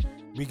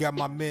 We got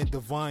my man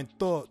Divine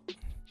Thought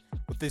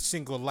with this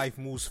single Life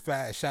Moves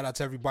Fast. Shout out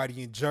to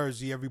everybody in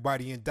Jersey,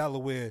 everybody in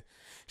Delaware.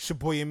 It's your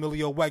boy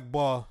Emilio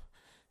Ekbar.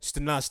 It's the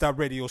Non-Stop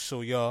Radio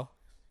Show, y'all.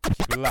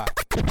 Keep it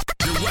locked.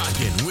 You're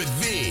rocking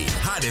with the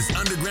hottest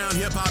underground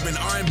hip-hop and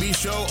R&B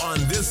show on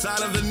this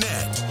side of the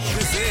net.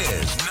 This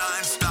is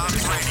Non-Stop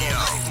Radio.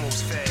 Life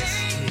moves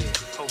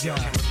fast. Hope y'all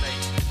can relate.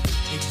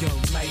 Yo,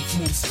 life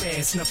moves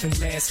fast, nothing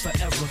lasts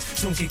forever.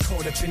 Don't get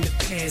caught up in the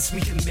past,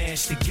 we can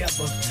mash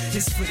together.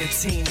 It's for the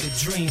team, the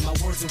dream, my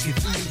words will get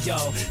through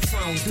y'all. If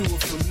I don't do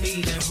it for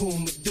me, then who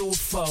am I do it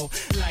for?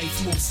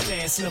 Life moves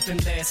fast,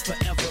 nothing lasts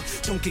forever.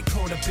 Don't get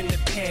caught up in the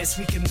past,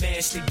 we can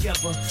mash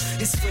together.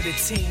 It's for the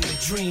team, the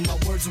dream, my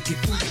words will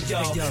get through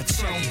y'all. If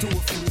I don't do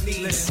it for me,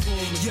 then who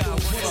am I do it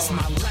for? What is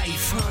my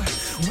life, huh?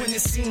 When it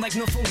seemed like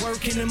nothing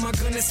working, am I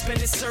gonna spend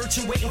it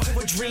searching, waiting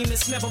for a dream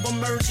that's never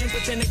emerging?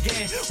 But then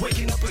again,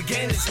 waking up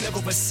again is never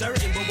for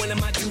certain, but when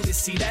am I due to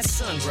see that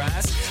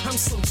sunrise? I'm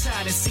so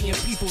tired of seeing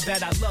people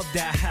that I love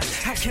die high.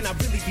 How can I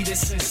really be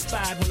this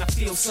inspired when I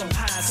feel so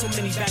high? So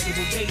many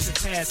valuable days have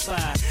passed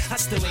by. I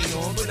still ain't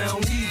on, but I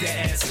don't need to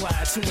ask why.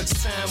 Too much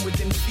time with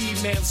them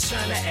females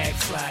trying to act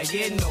fly.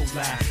 Yeah, no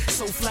lie.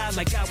 So fly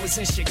like I was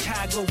in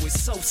Chicago with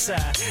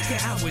SoSide.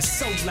 Yeah, I was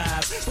so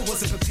live, but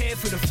wasn't prepared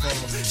for the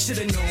fall.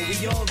 Should've known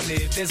we all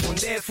live, there's one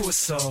there for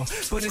us all.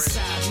 But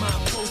inside my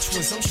approach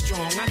was I'm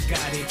strong, I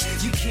got it.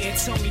 You can't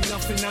tell me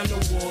nothing, I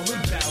know all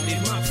about it.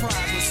 faded. My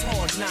pride was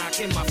hard knock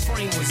and my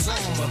frame was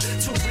armor.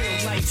 Till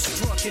real life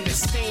struck and it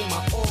stained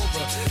my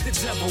aura. The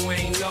devil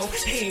ain't know,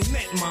 he ain't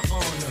met my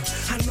honor.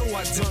 I know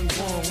I done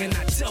wrong and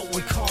I dealt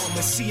with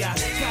karma. See, I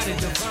got a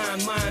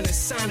divine mind, a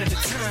sign of the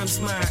times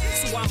mine.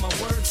 So while my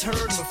words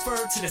heard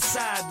referred to the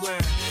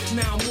sideline.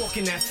 Now I'm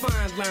walking that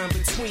fine line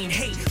between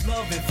hate,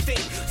 love, and fate.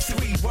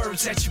 3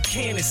 words that you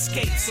can't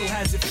escape. So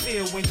how's it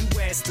feel when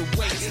you ask to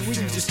wait? When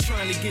you just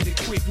trying to get a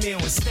quick meal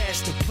and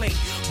stash the plate?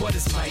 What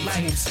is life?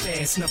 Life moves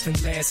fast, nothing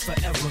lasts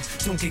forever.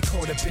 Don't get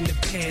caught up in the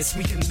past,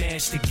 we can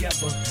mash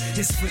together.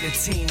 It's for the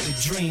team, the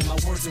dream. My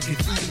words will get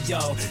through to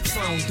y'all. If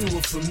I don't do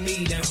it for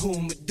me, then who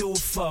am I do it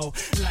for?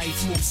 Life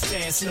moves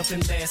fast,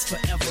 nothing lasts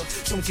forever.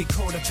 Don't get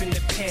caught up in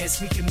the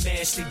past, we can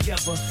mash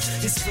together.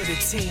 It's for the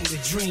team, the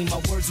dream.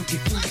 My words will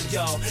get through to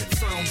y'all.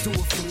 If I don't do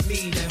it for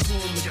me, then who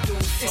am I do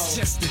it for? It's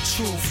just the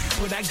truth,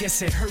 but I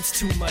guess it hurts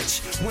too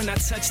much when I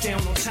touch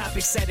down on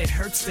topics that it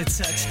hurts to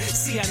touch.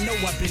 See, I know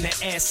I've been an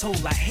asshole,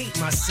 I hate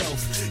myself.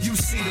 You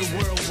see the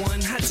world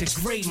one, I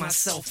degrade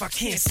myself. I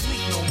can't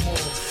sleep no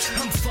more.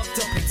 I'm fucked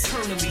up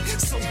internally,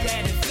 so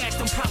bad in fact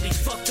I'm probably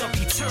fucked up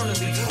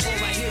eternally. All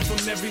I hear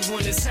from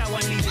everyone is how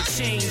I need to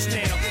change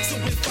now. So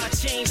if I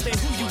change, then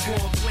who you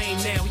gonna blame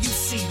now? You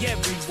see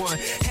everyone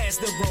has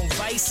their own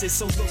vices,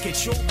 so look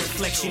at your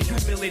reflection.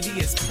 Humility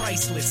is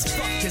priceless.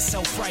 Fuck the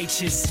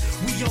self-righteous.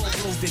 We all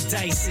roll the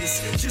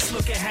dices. Just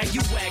look at how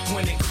you act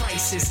when in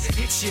crisis.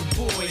 It's your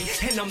boy,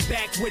 and I'm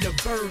back with a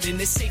burden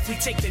to safely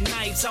take the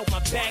knives out my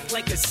back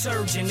like a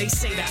surgeon. They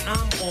say that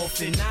I'm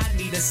orphan, I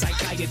need a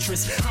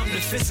psychiatrist. I'm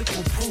the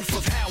physical proof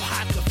of how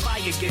hot the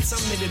fire gets.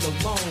 I'm in it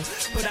alone,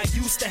 but I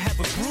used to have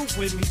a group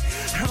with me.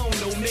 I don't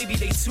know, maybe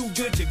they too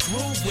good to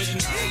groove with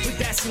me, but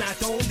that's not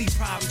the only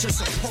problem,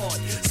 just a part.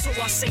 So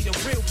I say the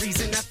real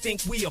reason I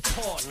think we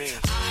apart.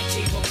 I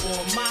gave up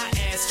on my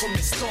ass from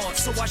the start,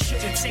 so I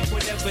shouldn't take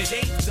whatever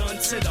they've done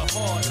to the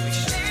heart.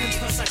 And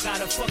plus I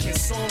got a fucking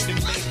song to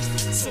make,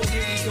 so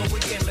here we go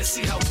again, let's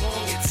see how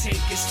long it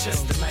takes. It's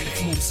just the life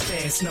moves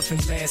fast,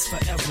 nothing lasts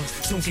forever.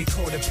 Don't get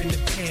caught up in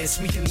the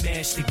past, we can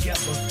mash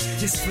together.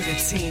 It's for the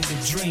team, the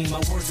dream,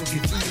 my words will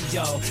get through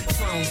y'all. If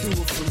I don't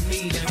do it for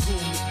me, then who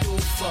am I do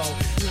it for?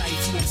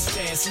 Life moves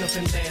fast,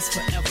 nothing lasts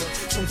forever.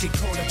 Don't get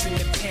caught up in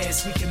the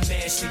past, we can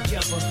mash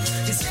together.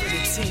 It's for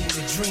the team,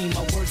 the dream,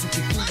 my words will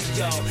get through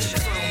y'all.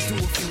 If I don't do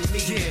it for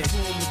me, then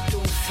who am I do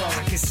it for?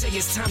 I can say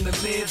it's time to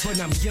live, but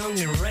I'm young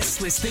and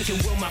restless, thinking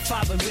will my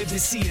father live to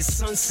see his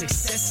son's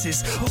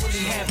successes? All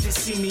he have to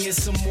see me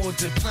is some more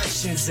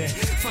depressions and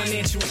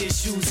financial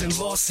issues and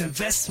lost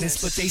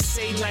investments. But they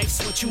say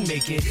life's what you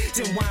make it.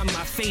 Then why am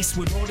I faced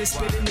with all this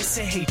bitterness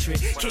and hatred?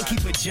 Can't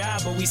keep a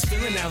job, always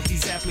filling out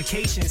these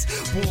applications.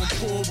 Born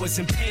poor,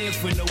 wasn't paying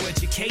for no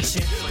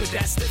education, but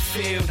that's the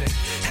field and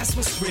that's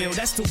what's real,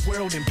 that's the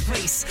world in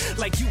place.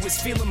 Like you was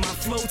feeling my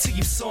flow till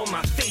you saw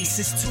my face.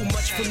 It's too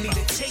much for me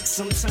to take,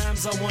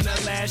 sometimes I wanna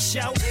lash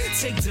out.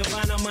 Take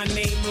divine on my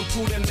name and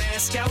pull the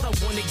mask out. I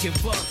wanna give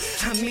up,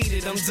 I need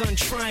it, I'm done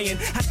trying.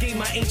 I gave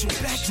my angel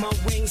back my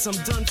wings, I'm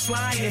done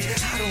flying.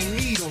 I don't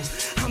need them,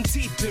 I'm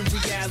deep in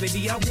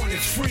reality, I wanted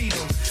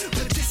freedom.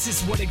 But this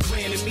is what it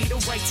granted me, the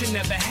right to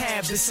never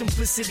have the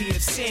simplicity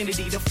of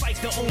sanity, to fight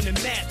to own the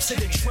map to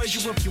the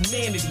treasure of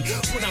humanity.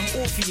 But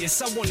I'm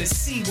Orpheus, I wanna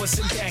see what's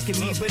in back of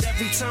me, but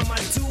every time I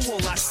do,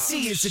 all I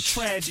see is a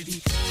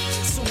tragedy.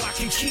 So I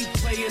can keep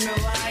playing a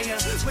liar,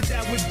 but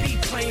that would be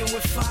playing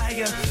with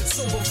fire.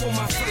 So before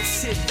my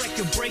first hit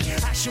record break,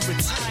 I should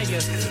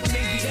retire.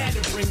 Maybe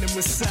that'll bring the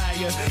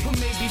Messiah, or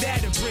maybe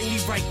that'll bring me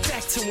right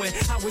back to when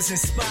I was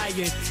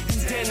inspired,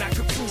 and then I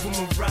could prove I'm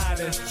a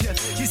rider. Yeah,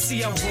 you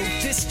see I wrote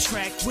this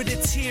track with a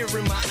tear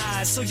in my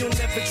eye, so you'll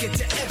never get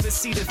to ever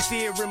see the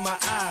fear in my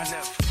eye.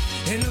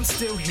 And I'm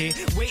still here,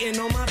 waiting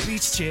on my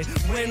beach chair.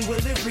 When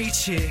will it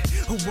reach here?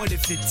 Or what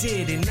if it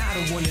did and I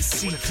don't wanna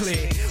see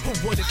clear? Or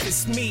what if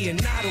it's me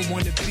and I don't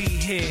wanna be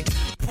here?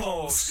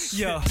 Pause,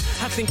 yeah,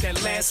 I think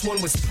that last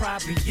one was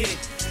probably it.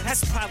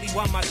 That's probably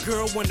why my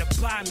girl wanna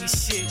buy me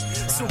shit.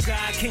 So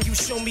God, can you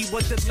show me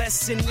what the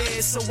lesson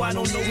is? So I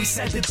don't always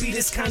have to be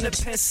this kind of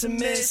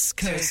pessimist.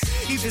 Cause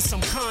either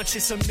I'm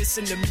conscious or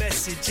missing the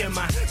message. Am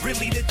I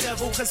really the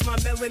devil cause my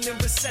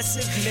melanin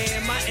recessive?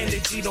 Man, my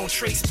energy don't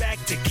trace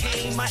back to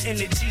Cain. My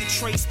energy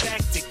trace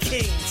back to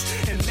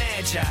kings and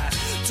magi.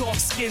 Dark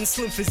skin,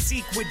 slim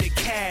physique with the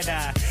cat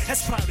eye.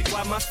 That's probably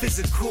why my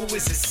physical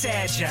is a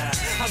sagi.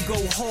 I go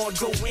hard,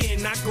 go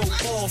in, I go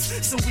off.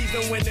 So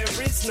even when there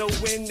is no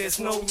win, there's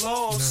no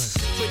loss.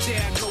 But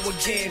there I go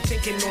again,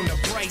 thinking on the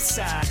bright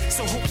side.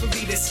 So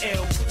hopefully this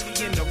L put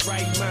me in the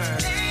right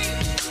mind.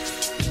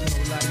 You know,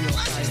 a lot of y'all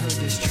probably heard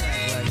this track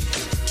like,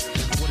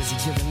 what is he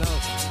giving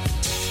up?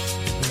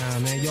 Nah,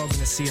 man, y'all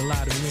gonna see a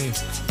lot of me.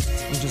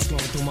 I'm just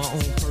going through my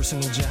own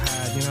personal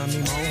jihad, you know what I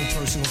mean? My own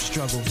personal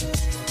struggle.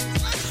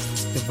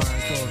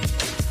 Divine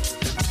thought.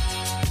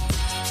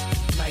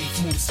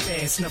 Life moves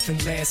fast, nothing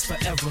lasts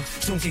forever.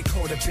 Don't get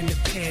caught up in the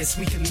past,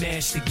 we can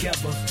mash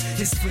together.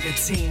 It's for the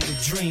team, the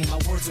dream, my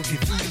words will get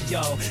through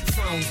y'all. If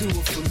I don't do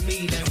it for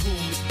me, then who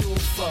will do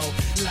it for?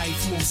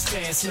 Life moves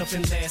fast,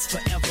 nothing lasts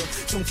forever.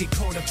 Don't get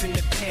caught up in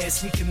the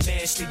past, we can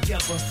mash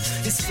together.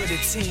 It's for the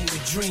team, the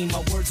dream,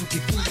 my words will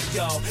get through to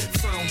y'all.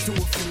 If I don't do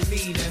it for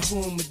me, then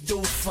who am I do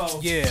it for?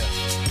 Yeah,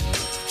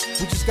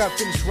 we just got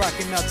finished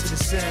rocking out to the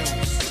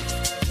sounds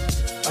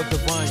of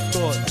Divine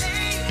Thought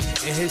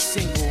and his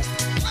single,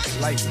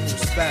 Life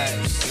Moves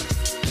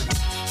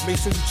Fast.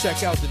 Make sure you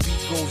check out The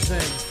Beat Goes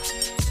In,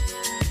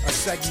 a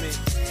segment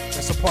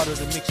that's a part of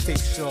the mixtape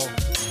show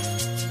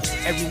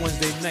every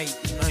Wednesday night,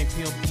 9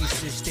 p.m.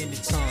 Eastern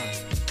Standard Time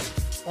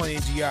on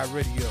NGI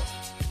Radio.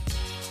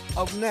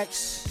 Up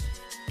next,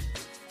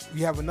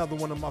 we have another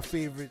one of my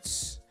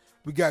favorites.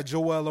 We got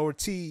Joel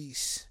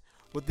Ortiz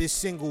with this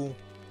single,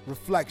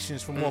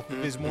 Reflections, from off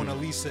of his Mona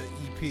Lisa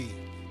EP.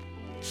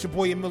 It's your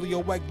boy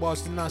Emilio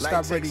Egbar, the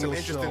Non-Stop Radio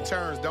Show.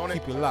 Turns, don't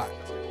Keep it locked.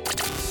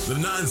 The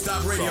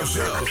Non-Stop Radio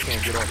Show.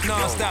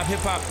 Non-stop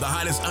hip-hop. The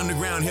hottest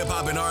underground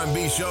hip-hop and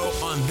R&B show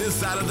on this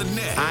side of the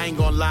net. I ain't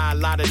gonna lie, a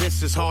lot of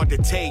this is hard to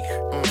take.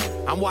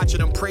 I'm watching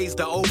them praise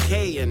the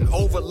okay and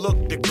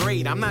overlook the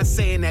great. I'm not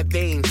saying that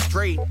they ain't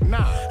straight.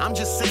 Nah. I'm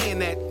just saying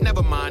that,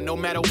 never mind, no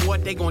matter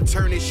what, they gonna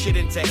turn this shit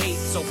into hate.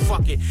 So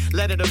fuck it,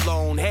 let it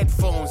alone.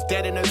 Headphones,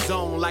 dead in the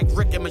zone, like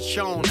Rick and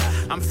Michonne.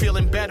 I'm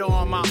feeling better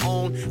on my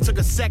own. Took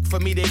a sec for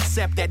me to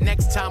accept that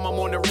next time I'm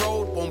on the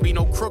road, won't be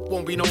no Crook,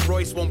 won't be no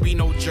Royce, won't be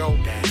no Joe.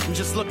 I'm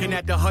just looking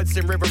at the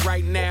Hudson River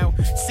right now,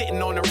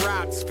 sitting on the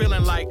rocks,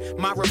 feeling like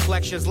my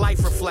reflection's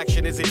life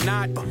reflection, is it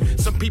not?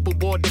 Some people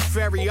board the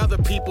ferry, other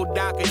people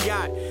dock a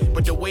yacht,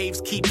 but the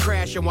waves keep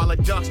crashing while the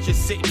ducks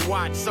just sit and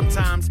watch.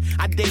 Sometimes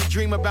I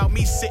daydream about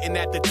me sitting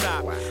at the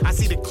top. I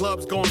see the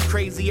clubs going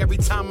crazy every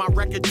time my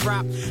record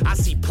drop. I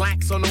see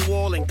plaques on the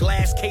wall and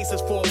glass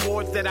cases for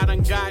awards that I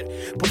done got,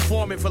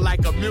 performing for like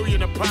 $1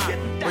 million a pop.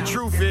 But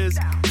truth is,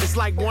 it's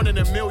like 1 in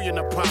a million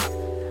a pop.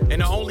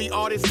 And the only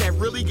artists that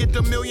really get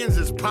the millions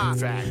is pop.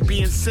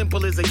 Being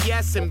simple is a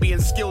yes and being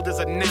skilled is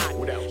a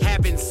not.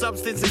 Having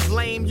substance is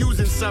lame,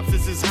 using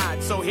substance is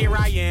hot. So here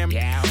I am,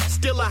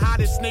 still the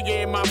hottest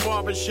nigga in my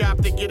barbershop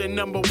to get a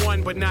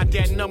 #1, but not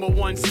that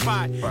 #1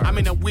 spot. I'm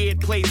in a weird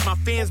place, my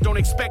fans don't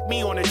expect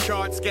me on the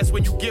charts. Guess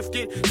when you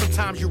gifted,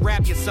 sometimes you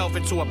wrap yourself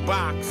into a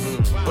box.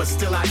 But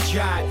still I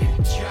jot.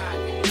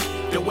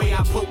 The way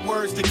I put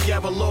words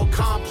together, a little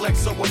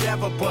complex or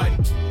whatever, but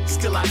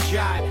still I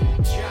jot.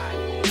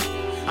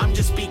 I'm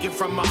just speaking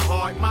from my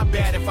heart. My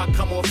bad if I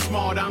come off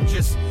smart. I'm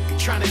just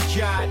trying to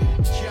jot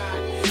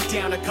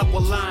down a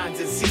couple lines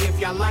and see if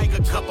y'all like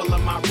a couple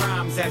of my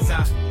rhymes as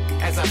I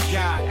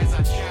jot.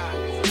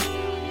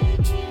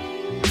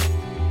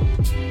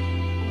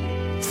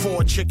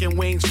 4 chicken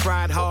wings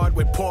fried hard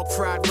with pork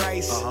fried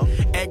rice.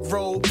 Egg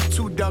roll,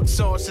 2 duck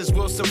sauces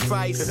will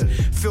suffice.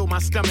 Fill my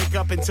stomach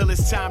up until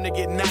it's time to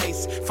get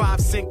nice.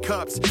 5-cent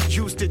cups,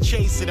 juice to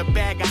chase it, a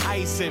bag of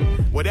ice. And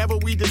whatever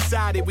we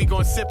decided, we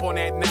gon' sip on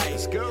that night.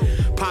 Let's go.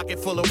 Pocket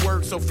full of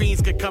work so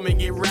fiends could come and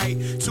get right.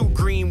 2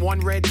 green,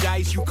 1 red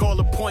dice. You call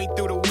a point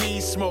through the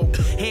weed smoke.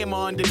 Hammer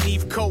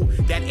underneath coat.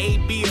 That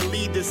AB will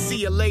lead to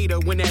see you later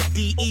when that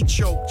DE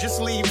choke. Just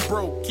leave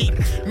broke.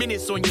 Keep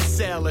minutes on your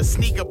cell. A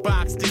sneaker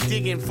box to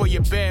dig in for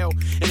your bail,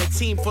 and a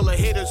team full of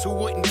hitters who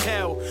wouldn't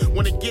tell.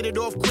 Wanna get it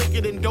off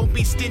quicker, then don't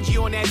be stingy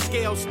on that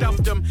scale. Stuff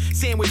them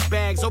sandwich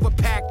bags,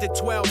 overpacked at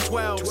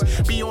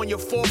 12-12s. Be on your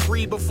 4th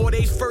read before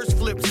they first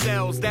flip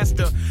cells. That's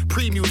the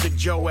pre-music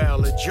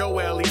Joel. A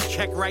Joel, these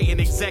check writing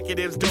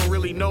executives don't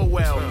really know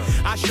well.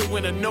 I should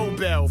win a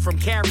Nobel from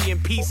carrying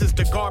pieces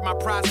to guard my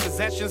prized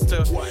possessions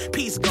to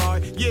peace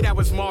guard. Yeah, that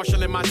was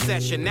Marshall in my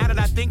session. Now that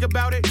I think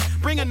about it,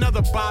 bring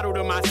another bottle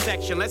to my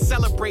section. Let's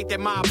celebrate that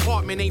my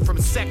apartment ain't from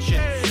section.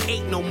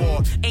 Ain't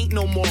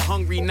no more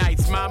hungry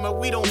nights, mama.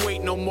 We don't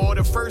wait no more.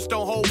 The first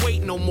don't hold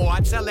weight no more. I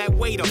tell that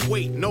waiter,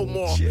 wait no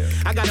more.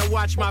 I gotta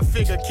watch my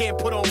figure, can't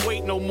put on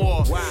weight no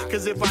more.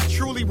 Cause if I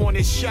truly want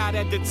this shot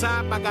at the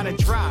top, I gotta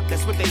drop.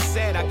 That's what they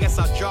said, I guess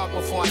I'll jog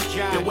before I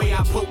jog. The way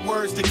I put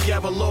words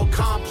together, a little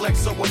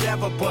complex or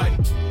whatever, but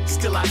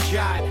still I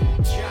jot.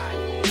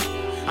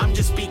 I'm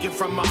just speaking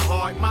from my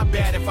heart. My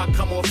bad if I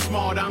come off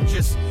smart. I'm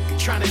just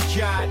trying to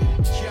jot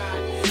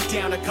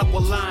down a couple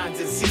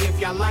lines and see if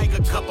y'all like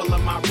a couple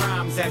of my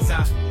rhymes as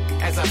I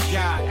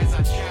jot.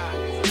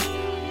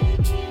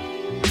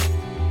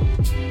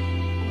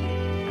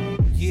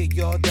 Yeah,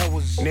 y'all, that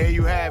was there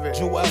you have it.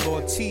 Joel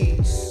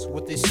Ortiz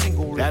with his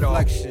single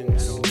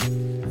Reflections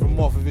from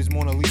off of his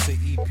Mona Lisa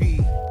EP.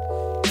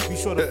 Be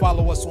sure to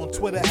follow us on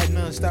Twitter at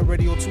Nonstop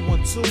Radio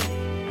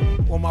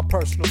 212, on my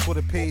personal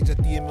Twitter page at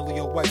the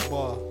Emilio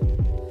Egbar.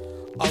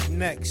 Up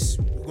next,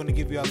 we're gonna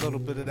give you a little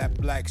bit of that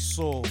black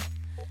soul,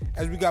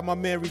 as we got my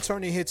man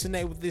returning here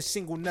tonight with this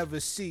single Never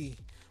See.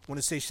 Want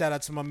to say shout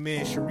out to my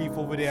man Sharif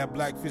over there at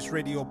Blackfish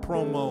Radio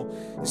Promo.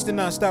 It's the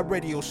Non-Stop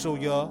Radio Show,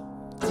 y'all.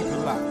 Keep it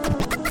locked.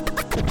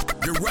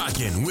 You're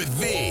rocking with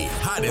the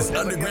hottest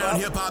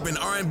underground hip-hop and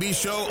R&B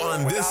show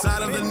on this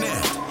side of the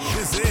net.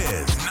 This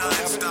is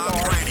Non-Stop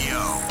Radio.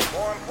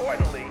 More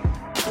importantly,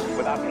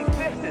 without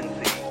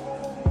consistency,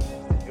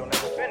 you'll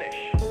never finish.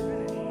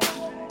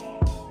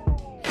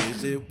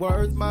 Is it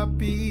worth my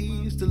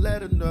beats to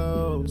let her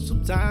know.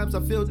 Sometimes I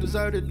feel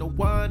deserted, no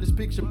one is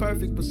picture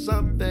perfect, but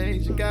some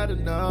things you gotta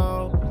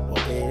know. Or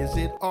is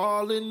it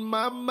all in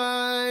my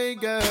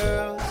mind,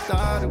 girl?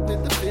 Started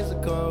with the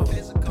physical,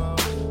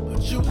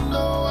 but you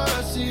know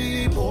I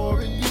see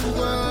more in you,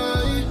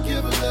 girl. You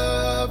give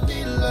love,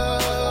 need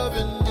love,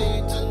 and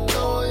need to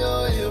know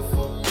you're here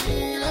for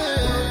me.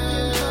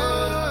 Working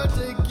hard,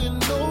 taking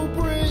no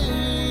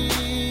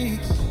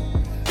breaks.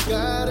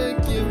 Gotta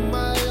give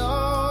my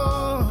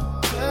all,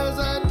 'cause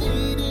I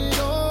need it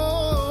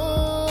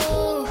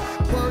all.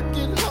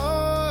 Working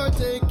hard,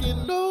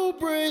 taking no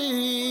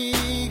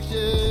breaks.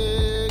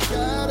 Yeah,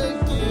 gotta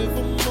give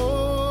them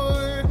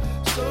more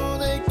so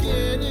they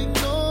can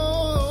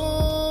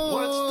ignore.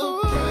 What's the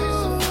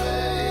price of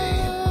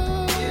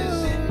fame? Is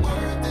it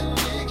worth an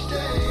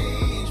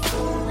exchange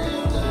for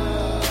real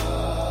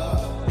love?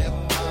 Am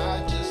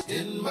I just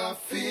in my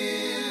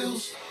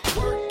feels?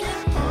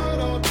 Working hard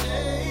all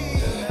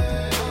day,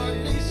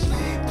 hardly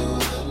sleep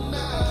through the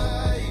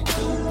night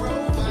to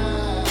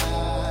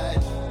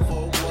provide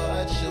for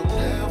what you'll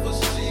never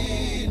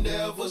see,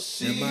 never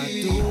see. Am I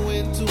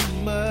doing too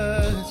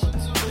much?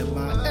 Am I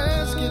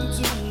asking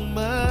too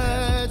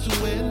much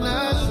when I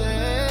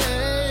say,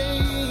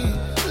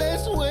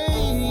 let's wait?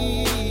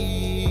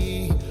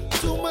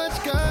 Too much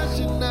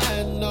caution,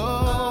 I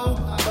know,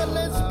 but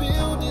let's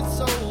build it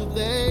so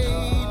they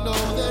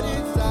know that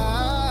it's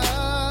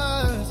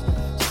ours.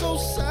 So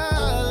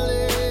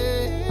solid,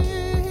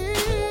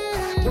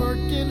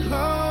 working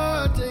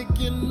hard,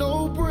 taking no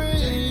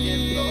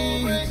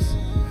breaks.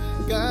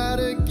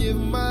 Gotta give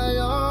my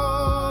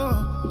all,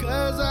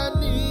 'cause I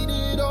need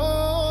it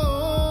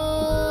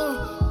all.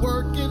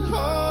 Working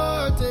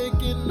hard,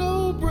 taking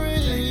no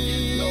breaks.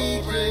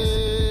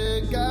 Yeah,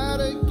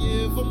 gotta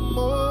give them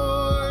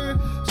more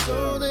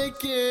so they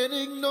can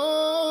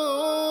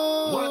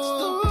ignore. What's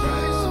the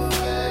price of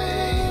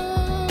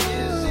fame?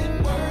 Is it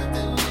worth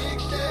an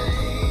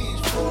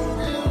exchange for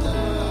real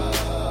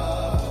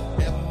love?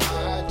 Am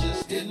I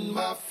just in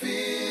my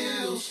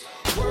feels?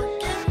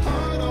 Working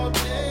hard all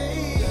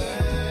day,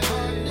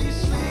 hardly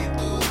sleep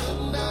through the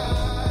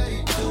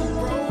night to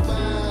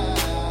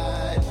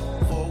provide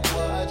for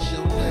what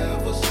you'll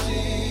never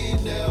see,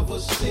 never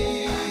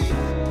see.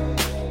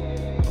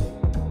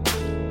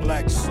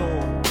 Black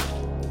Soul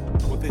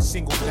with his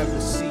single Never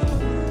See.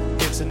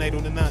 Here tonight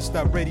on the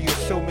Nonstop Radio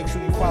Show. Make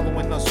sure you're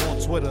following us on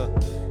Twitter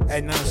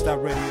at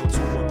Nonstop Radio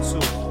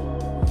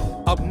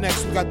 212. Up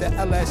next, we got the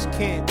LS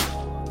Camp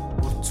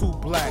with Too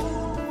Black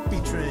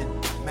featuring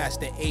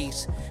Master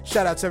Ace.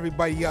 Shout out to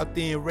everybody out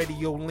there in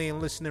Radio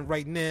Land listening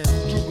right now.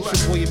 It's your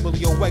boy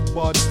Emilio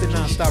Egbar. It's the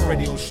Nonstop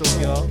Radio Show,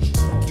 y'all.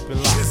 Keep it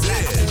locked. This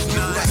is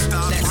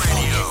Nonstop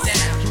Radio.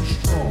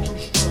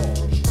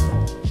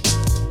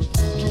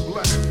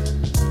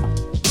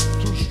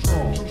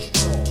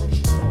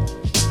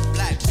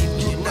 Black people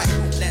unite,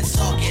 let's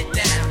all get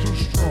down.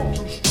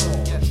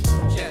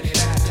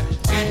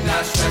 We're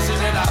not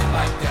stressing it out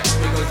like that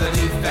because of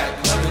the fact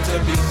love it to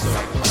be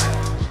so black.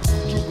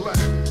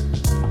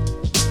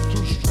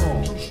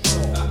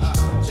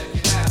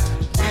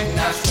 We're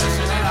not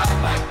stressing it out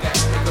like that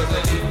because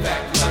of the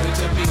fact love it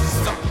to be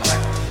so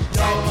black.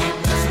 Y'all keep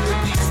messing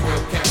with these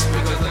world cats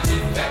because of the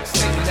fact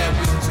saying that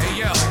we stay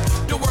up.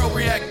 The world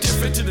react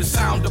different to the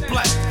sound of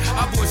black.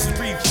 Our voices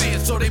breathe fear,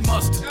 so they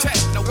must attack.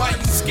 Now why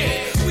you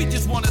scared? We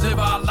just want to live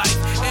our life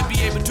and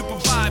be able to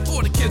provide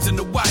for the kids and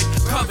the wife.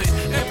 Covet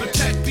and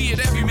protect, be it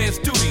every man's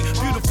duty.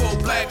 Beautiful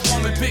black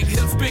woman, big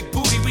hips, big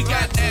booty. We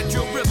got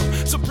natural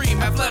rhythm,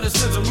 supreme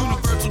athleticism,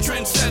 universal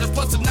trendsetter,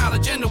 plus the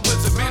knowledge and the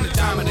wisdom and the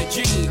dominant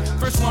gene.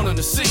 First one on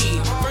the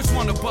scene, first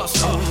one to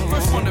bust up,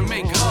 first one to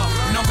make up.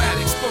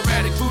 Nomadic,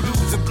 sporadic,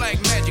 voodoos and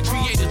black magic,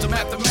 creators of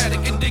mathematic,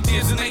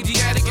 enigmas and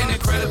Asiatic, and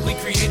incredibly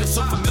creative,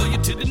 so familiar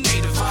to the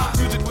natives.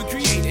 Music we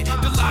created,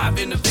 the live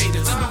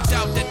innovators, and no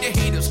doubt that they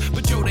hate us,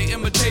 but yo, they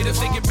imitate us.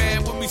 They get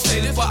mad when we say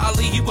this, but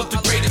Ali, he was the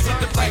greatest with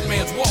the black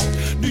man's walk.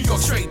 New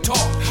York straight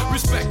talk,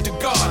 respect to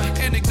God,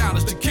 and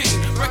acknowledge the king.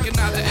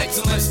 Recognize the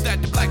excellence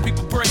that the black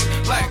people bring.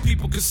 Black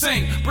people can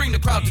sing, bring the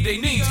crowd to their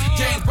knees.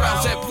 James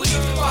Brown said please,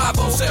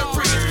 5-0 said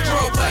free.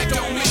 World black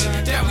don't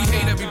mean that we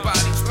hate everybody.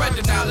 Spread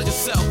the knowledge of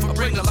self,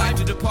 bring the life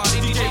to the party.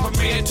 DJ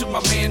Premier to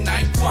my man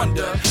Night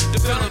Wonder. The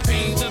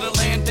Philippines to the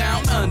land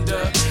down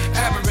under.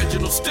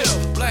 Aboriginal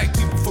still, black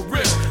people for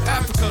real.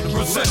 Africa to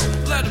Brazil,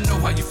 let them know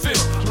how you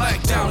feel.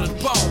 Black down to the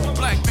bone,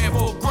 black man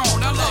full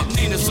grown. I love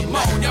Nina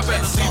Simone, y'all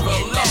better leave her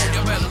alone.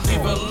 Y'all better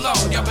leave her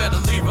alone, y'all better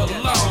leave her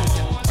alone.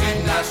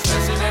 We're not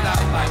stressing it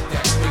out like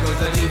that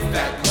because of the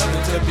fact love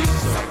it to be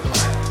so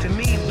black. To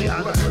me, we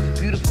are the most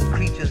beautiful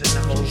creatures in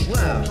the whole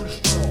world.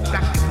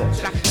 Practical.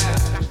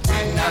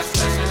 We're not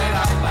stressing it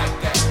out like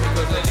that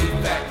because of the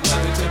fact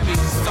love it to be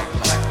so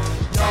black.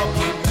 Y'all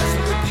keep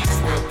messing with these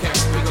world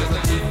cats because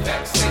of the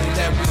fact saying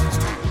that we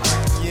too black.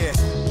 Yeah.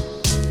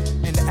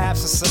 In the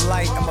absence of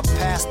light, I'ma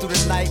pass through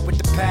the night with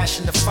the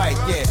passion to fight.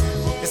 Yeah,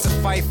 it's a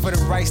fight for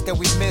the rights that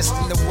we missed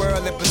in the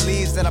world that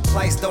believes that our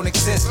plights don't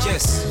exist.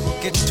 Just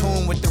get in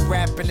tune with the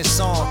rap in the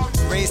song.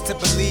 Raised to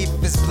believe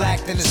if it's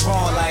black, then it's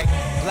wrong. Like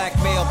Black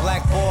male,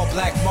 black ball,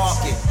 black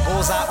market.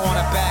 Bullseye on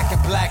her back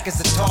and black is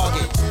the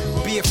target.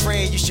 Be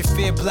afraid, you should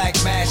fear black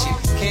magic.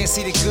 Can't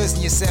see the goods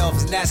in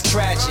yourselves, and that's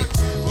tragic.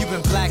 You've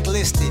been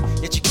blacklisted,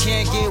 yet you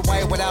can't get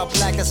white without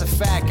black as a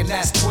fact, and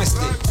that's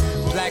twisted.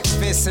 Black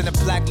fists and a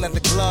black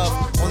leather glove.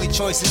 Only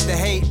choice is to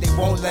hate, they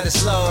won't let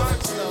us love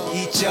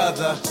each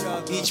other,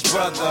 each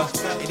brother,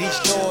 and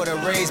each daughter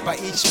raised by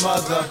each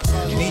mother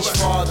and each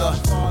father.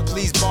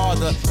 Please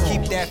bother,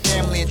 keep that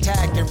family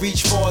intact and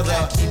reach for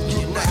the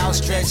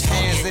outstretched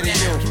hands of the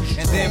youth,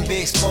 and then be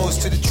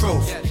exposed to the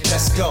truth.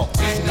 Let's go.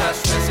 It's not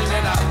stressing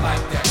it out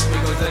like that,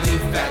 because of the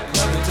fact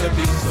loving to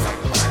be so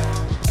black.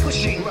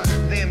 Pushing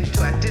them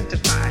to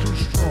identify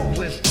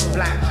with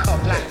black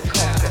culture.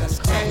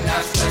 And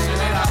not stressing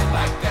it out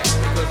like that,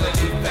 because of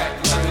the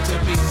fact loving to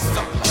be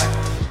so black.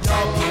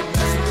 Y'all keep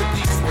messing with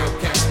these world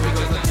camps,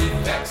 because of the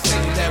fact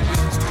saying that we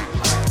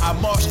I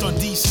marched on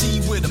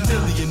DC with a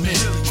million men,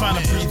 trying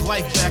to breathe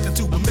life back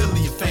into a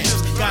million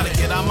fans. Gotta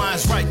get our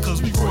minds right, cause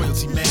we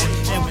royalty, man.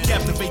 And we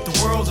captivate the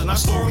world, and our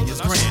story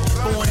is grand.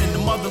 Born in the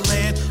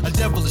motherland, a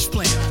devilish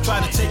plan. Try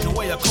to take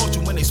away our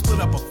culture when they split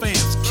up our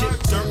fans. Kick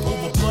dirt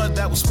over blood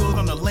that was spilled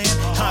on the land.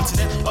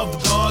 Continent of the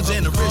gods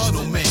and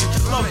original man.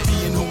 Love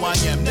being who I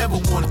am, never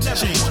wanted to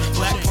change.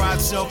 Black pride,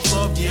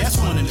 self-love, yeah, that's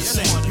one and the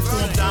same. We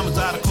form diamonds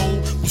out of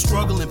coal, we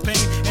struggle in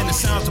pain. And the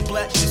sounds of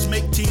blackness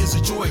make tears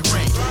of joy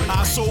rain.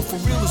 Our soul for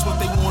real is what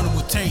they want to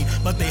attain,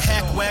 but they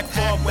hack, whack,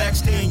 fall back,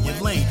 stay in your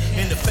lane.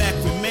 And the fact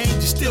remains,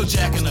 you're still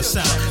jacking us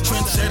out.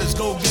 Trendsetters,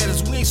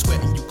 go-getters, we ain't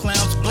sweating you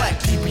clowns.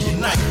 Black people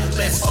unite,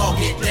 let's all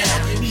get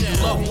down.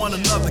 Even love one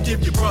another,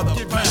 give your brother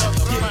a pound.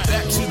 Get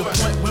back to the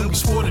point when we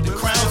sported the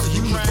crowns. The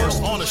universe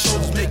on the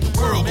shoulders make the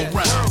world go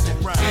round.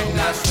 And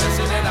not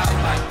stressing it out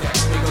like that,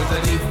 because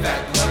of the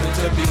fact loving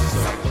to be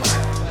so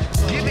black.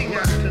 Giving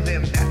up to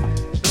them that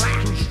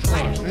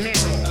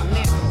blackness.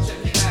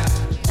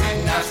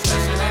 And not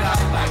stressing it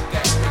out like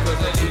that,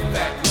 because of the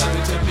fact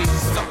loving to be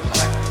so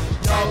black.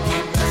 Y'all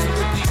keep messing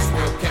with these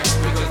world camps,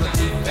 because of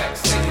the fact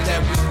saying that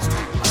we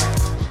too black.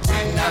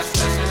 And not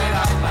stressing it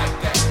out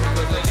like that,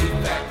 because of the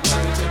fact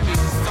loving to be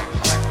so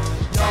black.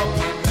 Y'all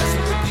keep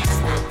messing with these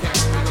world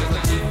camps, because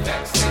of the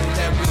fact saying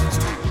that we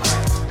too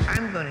black.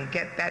 I'm gonna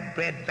get that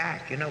bread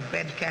back. You know,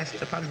 bread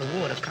cast upon the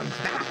water comes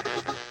back.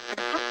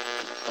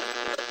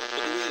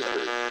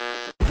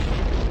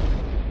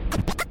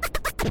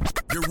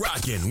 You're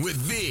rocking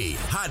with the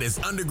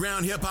hottest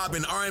underground hip hop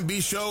and R&B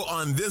show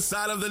on this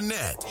side of the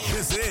net.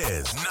 This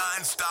is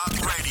Non-Stop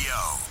Radio.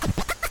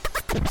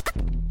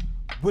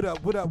 What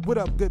up,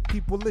 good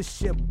people? It's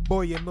your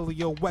boy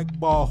Emilio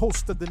Weckball,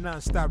 host of the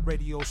Non-Stop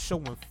Radio show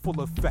in full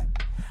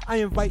effect. I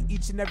invite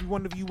each and every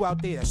one of you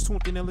out there that's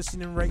tuned in and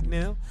listening right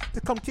now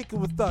to come kick it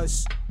with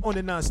us on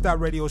the Non-Stop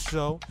Radio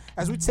show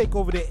as we take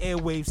over the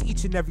airwaves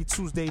each and every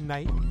Tuesday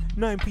night.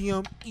 9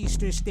 p.m.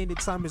 Eastern Standard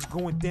Time is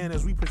going down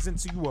as we present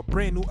to you a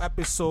brand new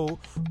episode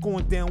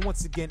going down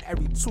once again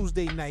every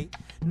Tuesday night,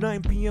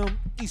 9 p.m.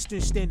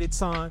 Eastern Standard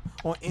Time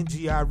on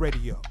NGI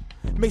Radio.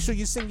 Make sure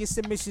you send your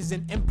submissions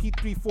in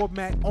MP3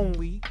 format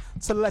only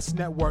to Let's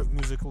Network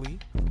Musically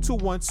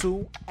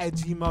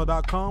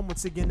 212@gmail.com.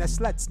 Once again, that's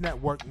Let's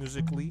Network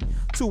Musically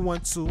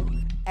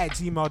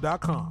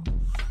 212@gmail.com.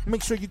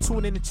 Make sure you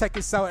tune in and check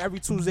us out every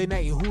Tuesday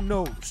night. And who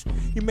knows,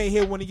 you may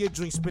hear one of your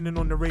drinks spinning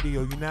on the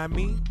radio. You know what I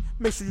mean?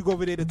 Make sure you go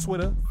over there to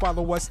Twitter.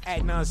 Follow us at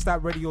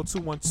Nonstop Radio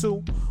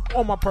 212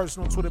 on my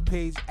personal Twitter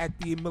page at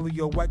the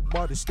Emilio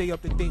Weckbar to stay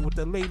up to date with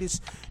the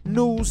latest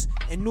news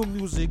and new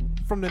music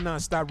from the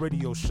Nonstop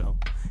Radio show.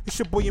 It's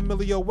your boy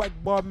Emilio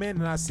Weckbar, man,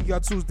 and I'll see y'all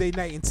Tuesday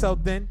night. Until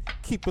then,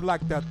 keep it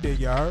locked out there,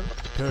 you heard?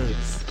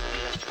 Peace.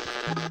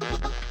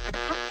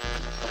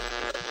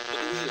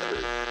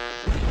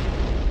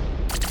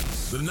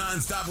 The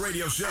Non-Stop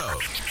Radio show.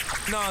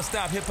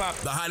 Non-stop hip-hop.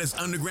 The hottest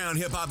underground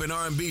hip-hop and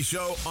R&B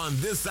show on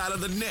this side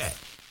of the net.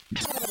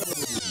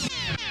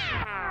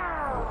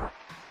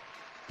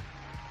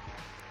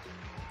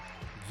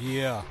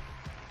 Yeah.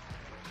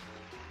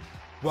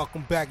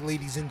 Welcome back,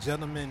 ladies and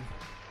gentlemen,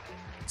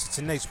 to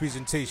tonight's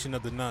presentation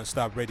of the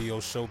Non-Stop Radio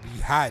show,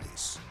 the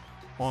hottest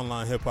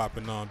online hip-hop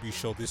and R&B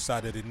show this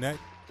side of the net.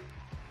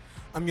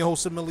 I'm your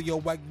host, Emilio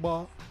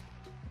Weckbar.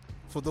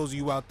 For those of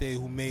you out there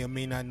who may or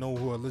may not know,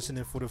 who are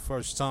listening for the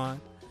first time,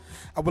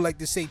 I would like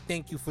to say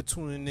thank you for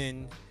tuning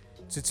in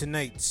to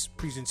tonight's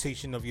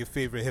presentation of your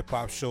favorite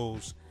hip-hop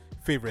show's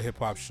favorite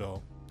hip-hop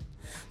show.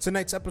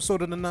 Tonight's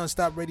episode of the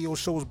Non-Stop Radio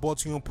show is brought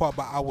to you in part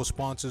by our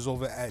sponsors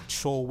over at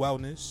Chol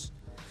Wellness.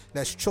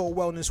 That's Chol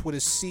Wellness with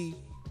a C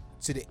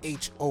to the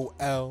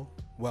H-O-L,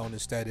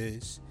 wellness that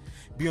is.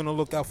 Be on the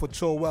lookout for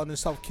Chol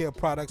Wellness healthcare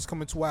products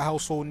coming to a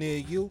household near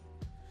you.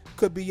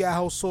 Could be your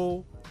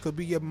household, could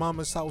be your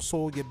mama's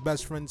household, your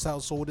best friend's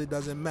household, it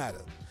doesn't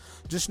matter.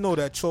 Just know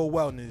that Chol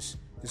Wellness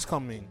is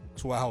coming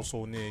to a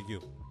household near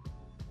you.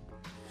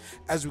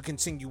 As we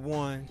continue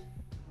on,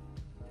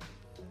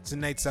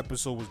 tonight's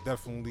episode was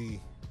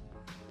definitely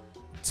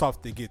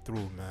tough to get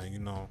through, man, you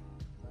know.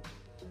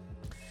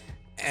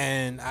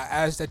 And I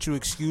ask that you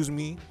excuse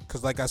me,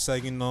 because like I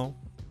said, you know,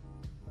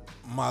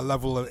 my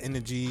level of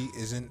energy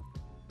isn't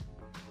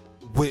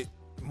with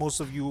most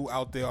of you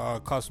out there are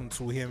accustomed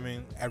to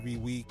hearing every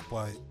week,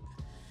 but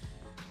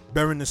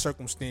bearing the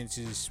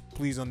circumstances,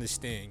 please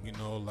understand, you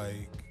know,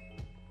 like,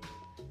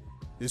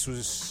 this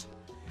was,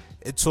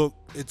 it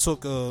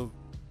took a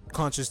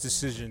conscious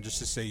decision just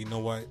to say, you know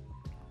what,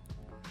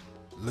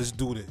 let's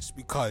do this,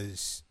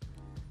 because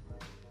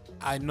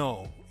I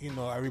know, you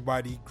know,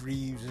 everybody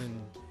grieves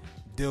and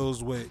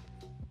deals with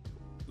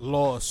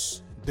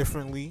loss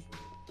differently,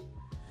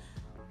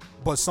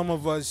 but some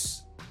of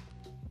us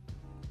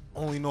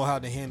only know how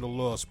to handle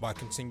loss by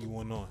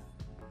continuing on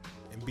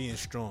and being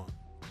strong.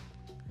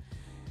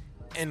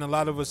 And a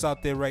lot of us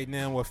out there right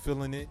now are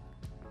feeling it,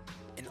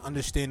 and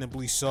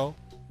understandably so.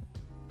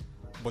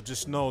 But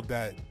just know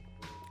that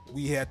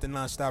we here at the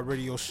Nonstop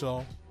Radio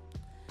Show,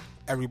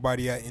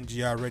 everybody at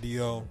NGI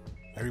Radio,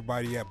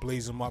 everybody at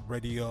Blaze 'em Up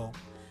Radio,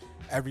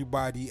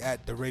 everybody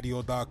at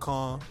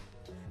theradio.com,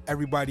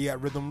 everybody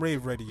at Rhythm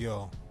Rave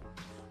Radio,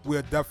 we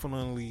are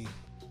definitely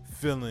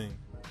feeling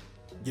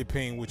your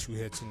pain with you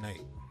here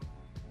tonight.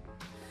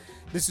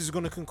 This is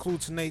going to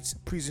conclude tonight's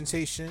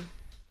presentation.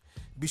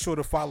 Be sure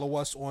to follow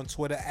us on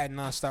Twitter at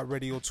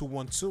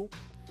NonstopRadio212.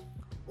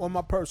 On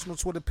my personal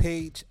Twitter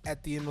page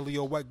at the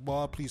Emilio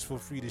Weckbar. Please feel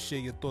free to share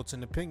your thoughts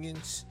and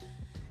opinions.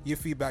 Your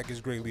feedback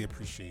is greatly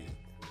appreciated.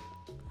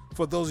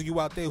 For those of you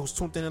out there who's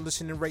tuned in and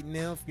listening right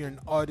now, if you're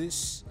an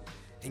artist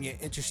and you're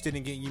interested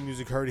in getting your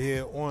music heard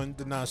here on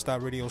the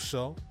Nonstop Radio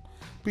Show,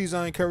 please,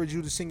 I encourage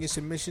you to send your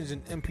submissions in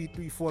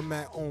MP3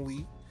 format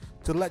only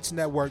to Let's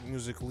Network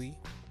Musically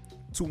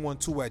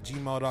 212 at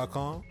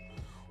gmail.com.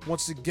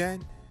 Once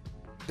again,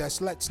 that's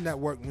Let's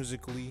Network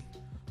Musically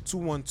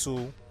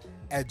 212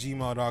 at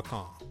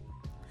gmail.com.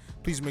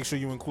 Please make sure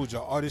you include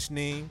your artist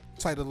name,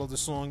 title of the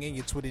song, and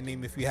your Twitter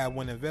name if you have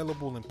one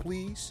available. And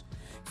please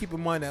keep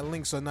in mind that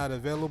links are not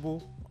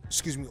available,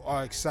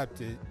 are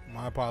accepted.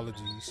 My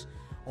apologies.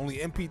 Only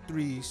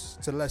MP3s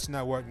to Let's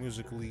Network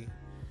Musically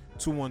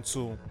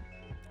 212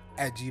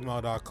 at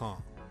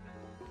gmail.com.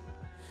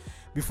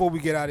 Before we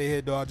get out of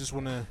here, though, I just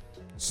want to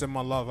send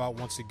my love out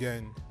once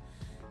again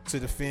to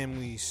the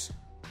families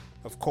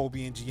of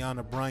Kobe and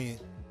Gianna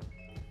Bryant,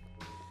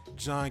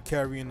 John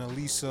Kerry and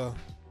Elisa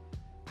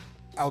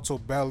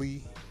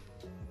Altobelli,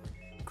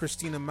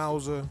 Christina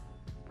Mauser,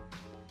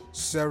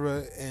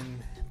 Sarah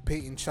and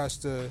Peyton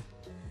Chester,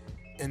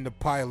 and the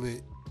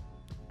pilot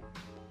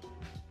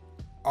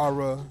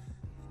Ara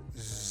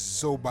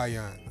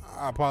Zobayan.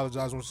 I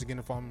apologize once again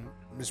if I'm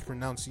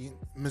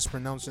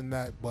mispronouncing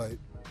that, but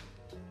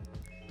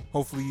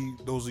hopefully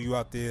those of you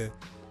out there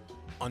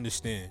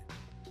understand.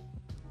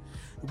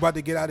 We're about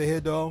to get out of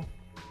here, though.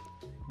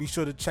 Be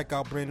sure to check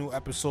out brand new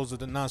episodes of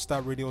the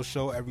Nonstop Radio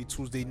Show every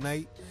Tuesday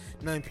night,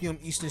 9 p.m.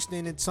 Eastern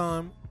Standard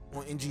Time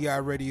on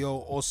NGI Radio.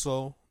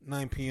 Also,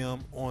 9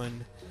 p.m.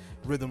 on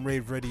Rhythm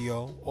Rave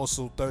Radio.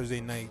 Also, Thursday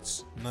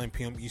nights, 9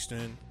 p.m.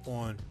 Eastern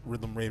on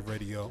Rhythm Rave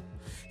Radio.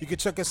 You can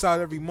check us out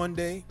every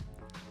Monday,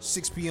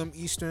 6 p.m.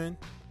 Eastern.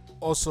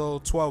 Also,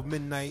 12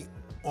 midnight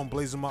on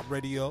Blaze 'em Up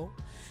Radio.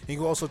 And you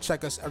can also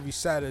check us every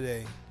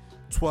Saturday,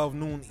 12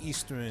 noon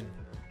Eastern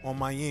on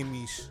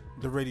Miami's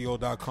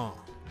theradio.com.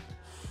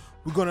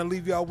 We're going to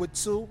leave y'all with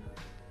two.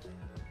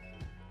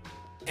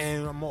 And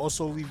I'm going to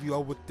also leave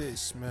y'all with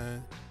this,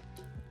 man.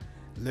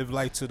 Live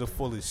life to the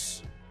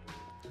fullest.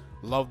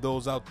 Love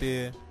those out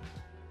there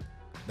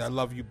that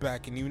love you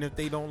back. And even if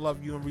they don't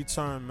love you in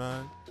return,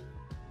 man,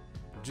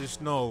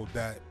 just know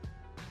that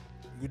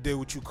you did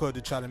what you could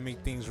to try to make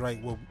things right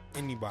with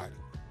anybody.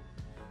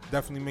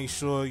 Definitely make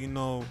sure, you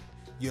know,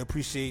 you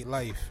appreciate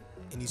life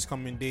in these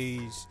coming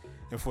days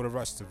and for the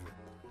rest of it.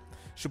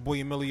 It's your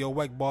boy Emilio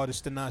Weckbar. This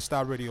is the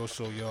Nonstop Radio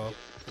Show, y'all.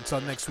 Until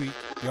next week,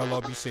 y'all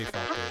all be safe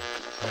out there.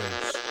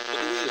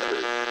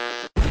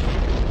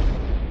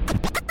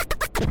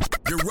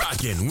 You're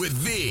rocking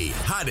with the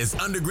hottest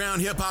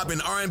underground hip-hop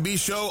and R&B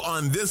show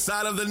on this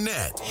side of the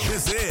net.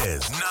 This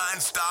is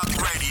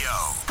Nonstop Radio.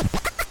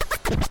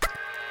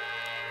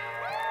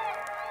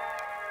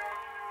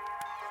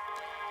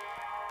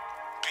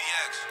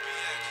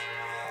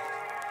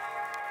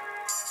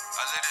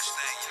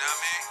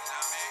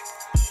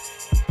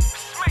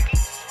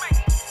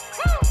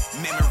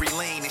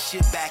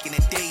 Shit back in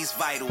the days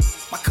vital.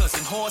 My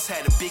cousin Horse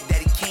had a Big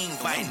Daddy Kane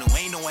vinyl.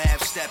 Ain't no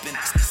half stepping,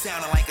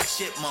 sounding like a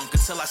chipmunk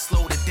until I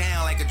slowed it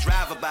down like a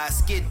driver by a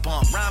skid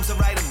bump. Rhymes I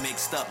write are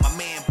mixed up. My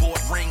man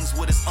bought rings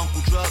with his uncle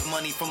drug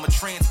money from a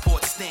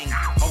transport sting.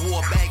 I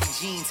wore baggy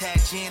jeans, had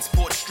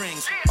Jansport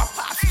strings. My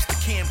pops used to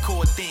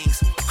camcord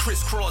things.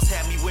 Criss Cross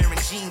had me wearing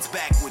jeans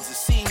backwards. A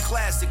scene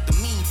classic, the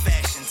mean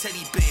fashion.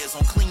 Teddy bears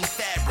on clean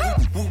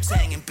fabric.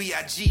 Wu-Tang and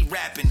B.I.G.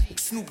 rapping.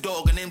 Snoop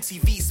Dogg and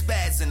MTV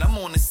spazzing. I'm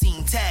on the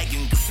scene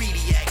tagging.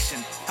 Graffiti action.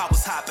 I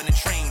was hopping the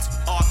trains.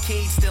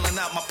 Arcade stealing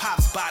out my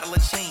pop's bottle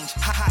of change.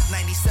 Hot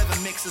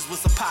 97 mixes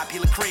was a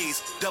popular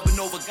craze. Dubbing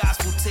over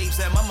gospel tapes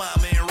at my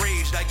mama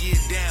enraged. I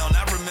get down.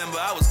 I remember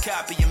I was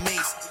copying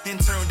Mace.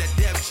 Interned at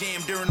Def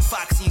Jam during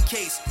Foxy and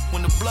Case.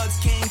 When the Bloods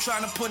came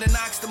trying to put an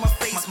ox to my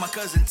face. My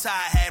cousin Ty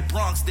had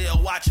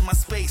Bronxdale watching my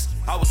space.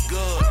 I was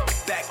good.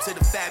 Back to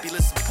the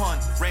fabulous pun.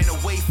 Ran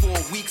away for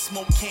a week,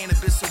 smoked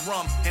cannabis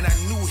rum, and I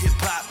knew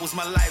hip-hop was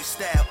my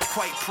lifestyle.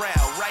 Quite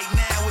proud. Right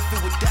now, if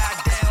it would die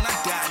down, I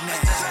die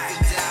now.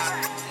 Get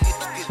down,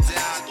 get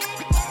down,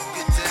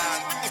 get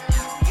down,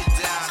 get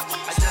down.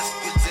 I just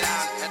get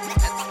down,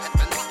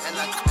 and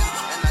I go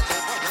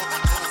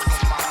for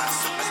mine.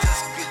 I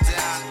just get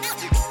down, get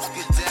down,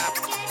 get down,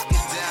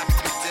 get down,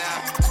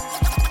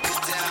 get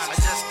down. I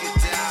just get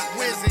down.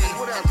 Wizzy,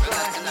 what up,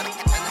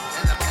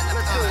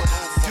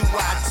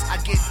 I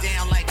get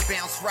down like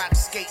bounce, rock,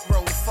 skate,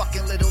 roll,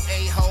 fucking little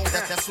a-hole.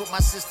 That's what my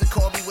sister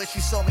called me when she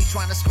saw me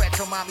trying to scratch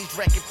her mommy's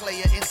record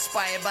player.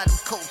 Inspired by them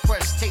cold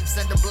pressed tapes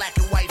and the black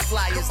and white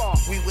flyers.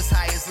 We was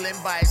high as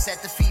Limbites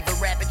at the fever,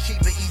 rapping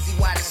cheaper, easy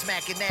wider,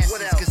 smacking asses,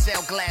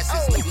 gazelle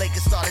glasses.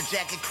 Lakers started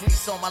jacket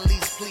crease on my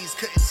lease, please.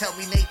 Couldn't tell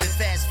me Nathan.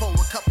 Fast forward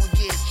a couple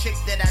years, chick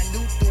that I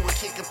knew through a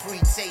kick a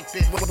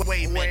pre-taping.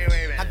 Wait a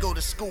minute. I go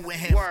to school with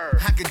him.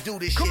 I could do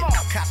this shit.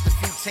 Copped a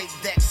few tape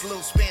decks,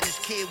 little Spanish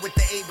kid with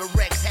the Ava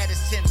Rex, had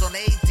his Timbs on the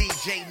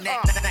ADJ neck.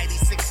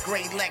 96th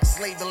grade Lex,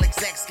 label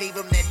execs gave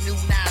him that new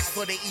Nas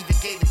before they even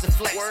gave it to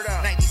Flex.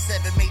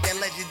 97 made that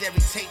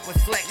legendary tape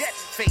with Flex.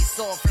 Face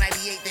off,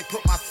 98 they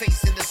put my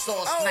face in the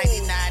sauce.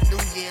 99 New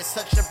Year,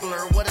 such a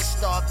blur, what a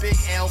star. Big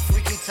L,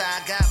 Freaky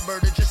Ty, got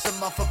murdered just a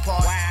month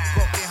apart.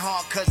 Broken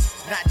heart, cause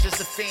not just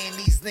a fan,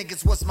 these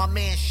niggas was my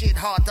man. Shit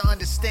hard to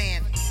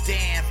understand.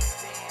 Damn.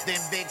 Then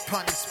big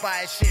pun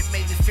inspired shit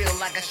made me feel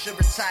like I should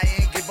retire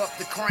and give up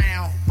the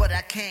crown. But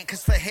I can't,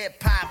 cause for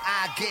hip hop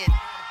I get.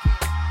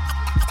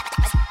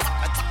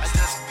 I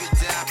just get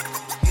down,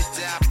 get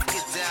down,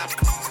 get down,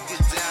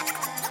 get down,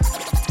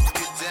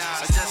 get down.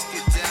 I just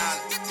get down,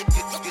 get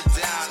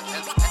down,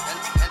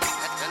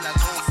 and I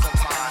go for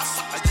mine.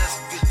 I just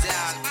get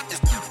down,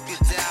 get down,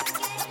 get down,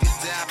 get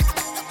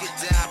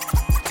down,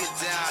 get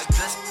down. I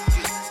just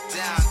get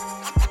down,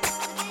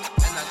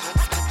 and I go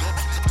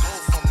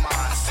for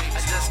mine.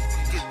 I just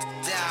get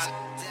down,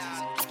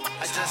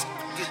 I just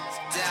get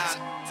down,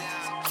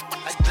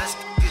 I just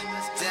get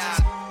down,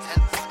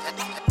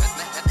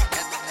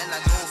 and I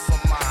go for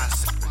mine.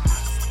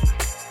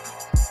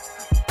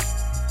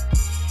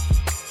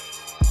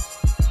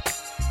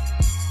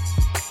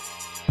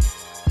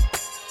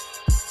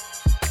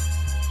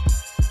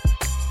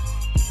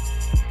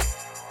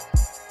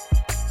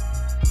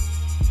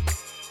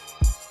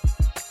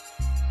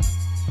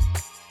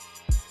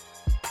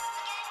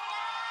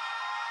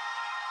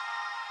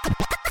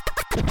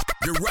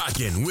 You're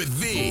rocking with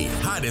the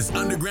hottest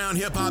underground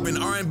hip hop and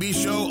R&B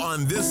show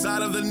on this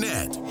side of the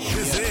net.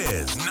 This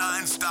is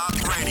Non-Stop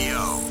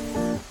Radio.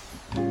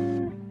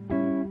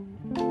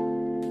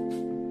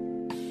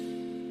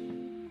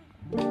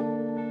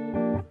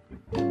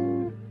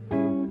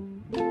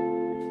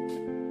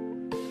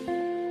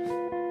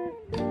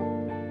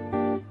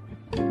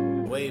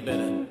 Way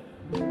better.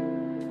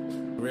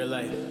 Real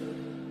life.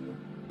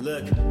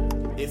 Look,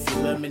 if you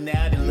love me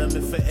now, then love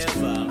me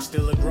forever. I'm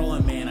still a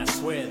growing man, I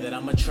swear that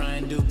I'ma try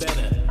and do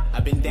better.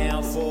 I've been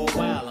down for a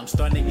while, I'm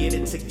starting to get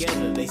it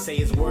together. They say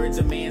his word's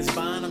a man's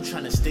bond, I'm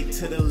trying to stick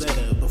to the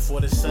letter. Before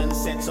the sun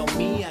sets on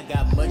me, I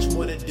got much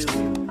more to do.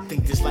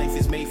 Think this life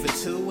is made for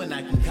two, and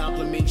I can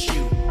compliment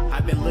you.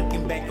 I've been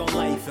looking back on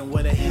life, and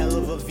what a hell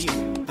of a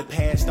view. The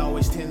past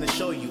always tend to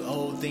show you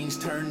old things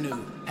turn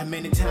new. How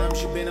many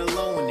times you been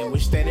alone and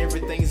wish that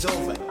everything's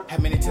over? How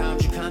many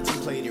times you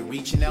contemplated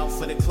reaching out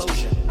for the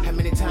closure? How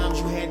many times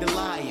you had to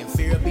lie in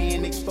fear of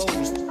being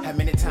exposed? How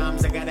many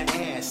times I gotta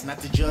ask not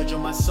to judge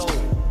on my soul?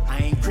 I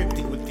ain't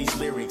cryptic with these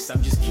lyrics,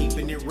 I'm just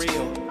keeping it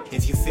real.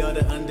 If you fail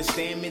to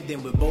understand me,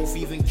 then we're both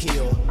even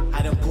kill.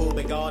 I done pulled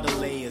back all the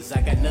layers,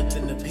 I got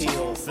nothing to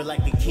peel. Feel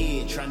like the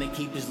kid trying to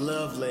keep his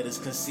love letters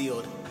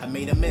concealed. I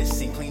made a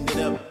mess and cleaned it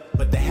up,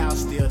 but the house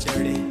still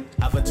dirty.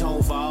 I've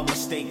atoned for all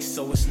mistakes,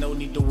 so it's no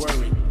need to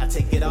worry. I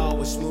take it all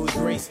with smooth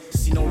grace,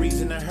 see no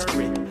reason to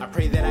hurry. I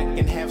pray that I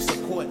can have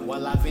support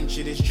while I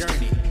venture this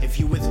journey. If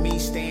you with me,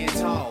 stand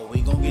tall,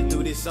 we gon' get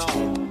through this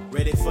all.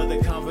 Ready for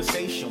the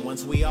conversation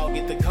once we all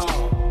get the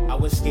call. I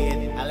was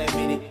scared, I'll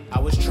admit it, I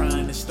was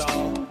trying to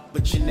stall.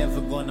 But you're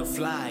never gonna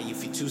fly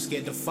if you're too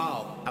scared to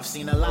fall. I've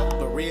seen a lot,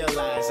 but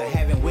realize I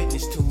haven't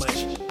witnessed too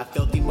much. I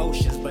felt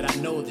emotions, but I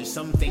know there's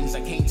some things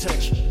I can't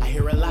touch. I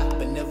hear a lot,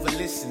 but never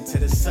listen to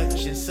the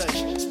such and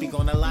such. Speak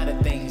on a lot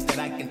of things that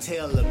I can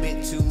tell a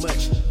bit too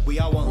much. We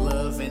all want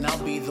love, and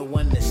I'll be the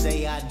one to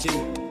say I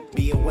do.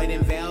 Be it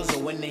wedding vows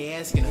or when they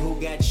asking who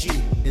got you.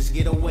 Let's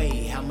get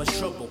away, how much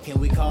trouble can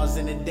we cause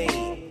in a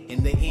day?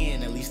 In the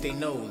end, at least they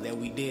know that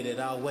we did it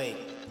our way.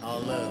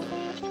 All love.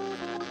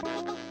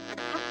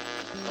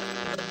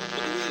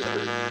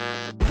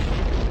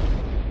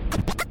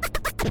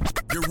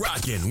 You're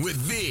rocking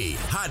with the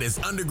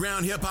hottest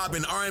underground hip hop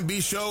and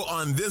R&B show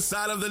on this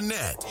side of the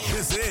net.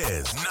 This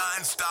is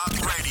Non-Stop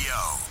Radio.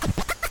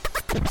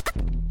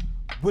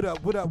 What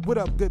up,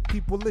 good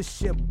people? It's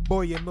your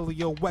boy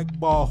Emilio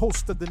Weckball,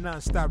 host of the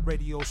Non-Stop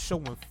Radio Show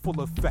in full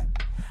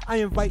effect. I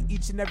invite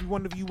each and every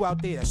one of you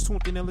out there that's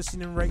tuned in and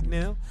listening right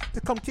now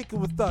to come kick it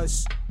with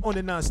us on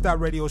the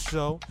Non-Stop Radio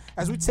Show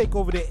as we take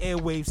over the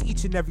airwaves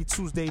each and every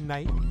Tuesday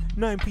night.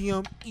 9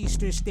 p.m.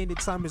 Eastern Standard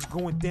Time is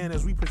going down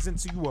as we present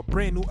to you a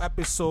brand new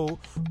episode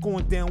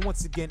going down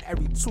once again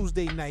every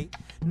Tuesday night,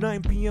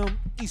 9 p.m.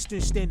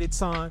 Eastern Standard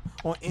Time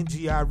on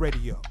NGI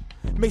Radio.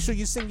 Make sure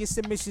you send your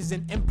submissions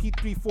in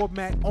MP3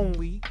 format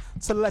only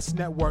to Let's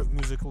Network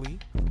Musically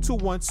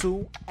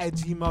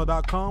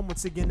 212@gmail.com.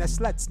 Once again, that's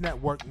Let's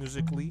Network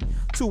Musically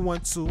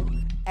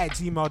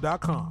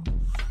 212@gmail.com.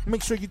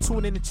 Make sure you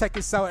tune in and check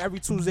us out every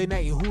Tuesday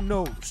night. And who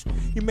knows,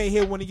 you may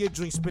hear one of your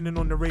drinks spinning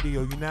on the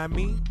radio. You know what I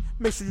mean?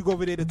 Make sure you go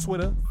over there to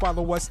Twitter.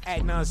 Follow us at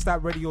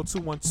Nonstop Radio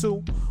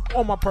 212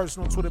 on my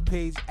personal Twitter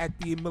page at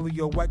the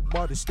Emilio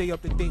Weckbar to stay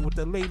up to date with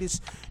the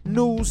latest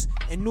news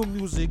and new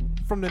music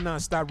from the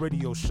Nonstop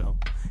Radio Show.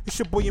 It's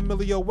your boy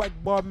Emilio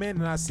Weckbar, man,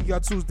 and I'll see y'all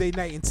Tuesday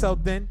night. Until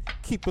then,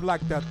 keep it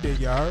locked out there,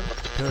 you heard?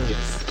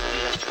 Peace.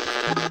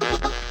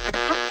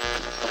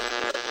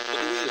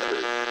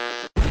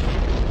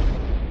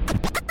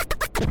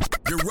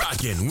 You're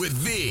rocking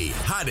with the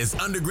hottest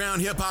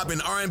underground hip-hop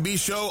and R&B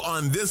show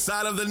on this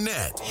side of the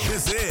net.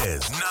 This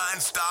is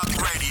Non-Stop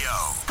Radio.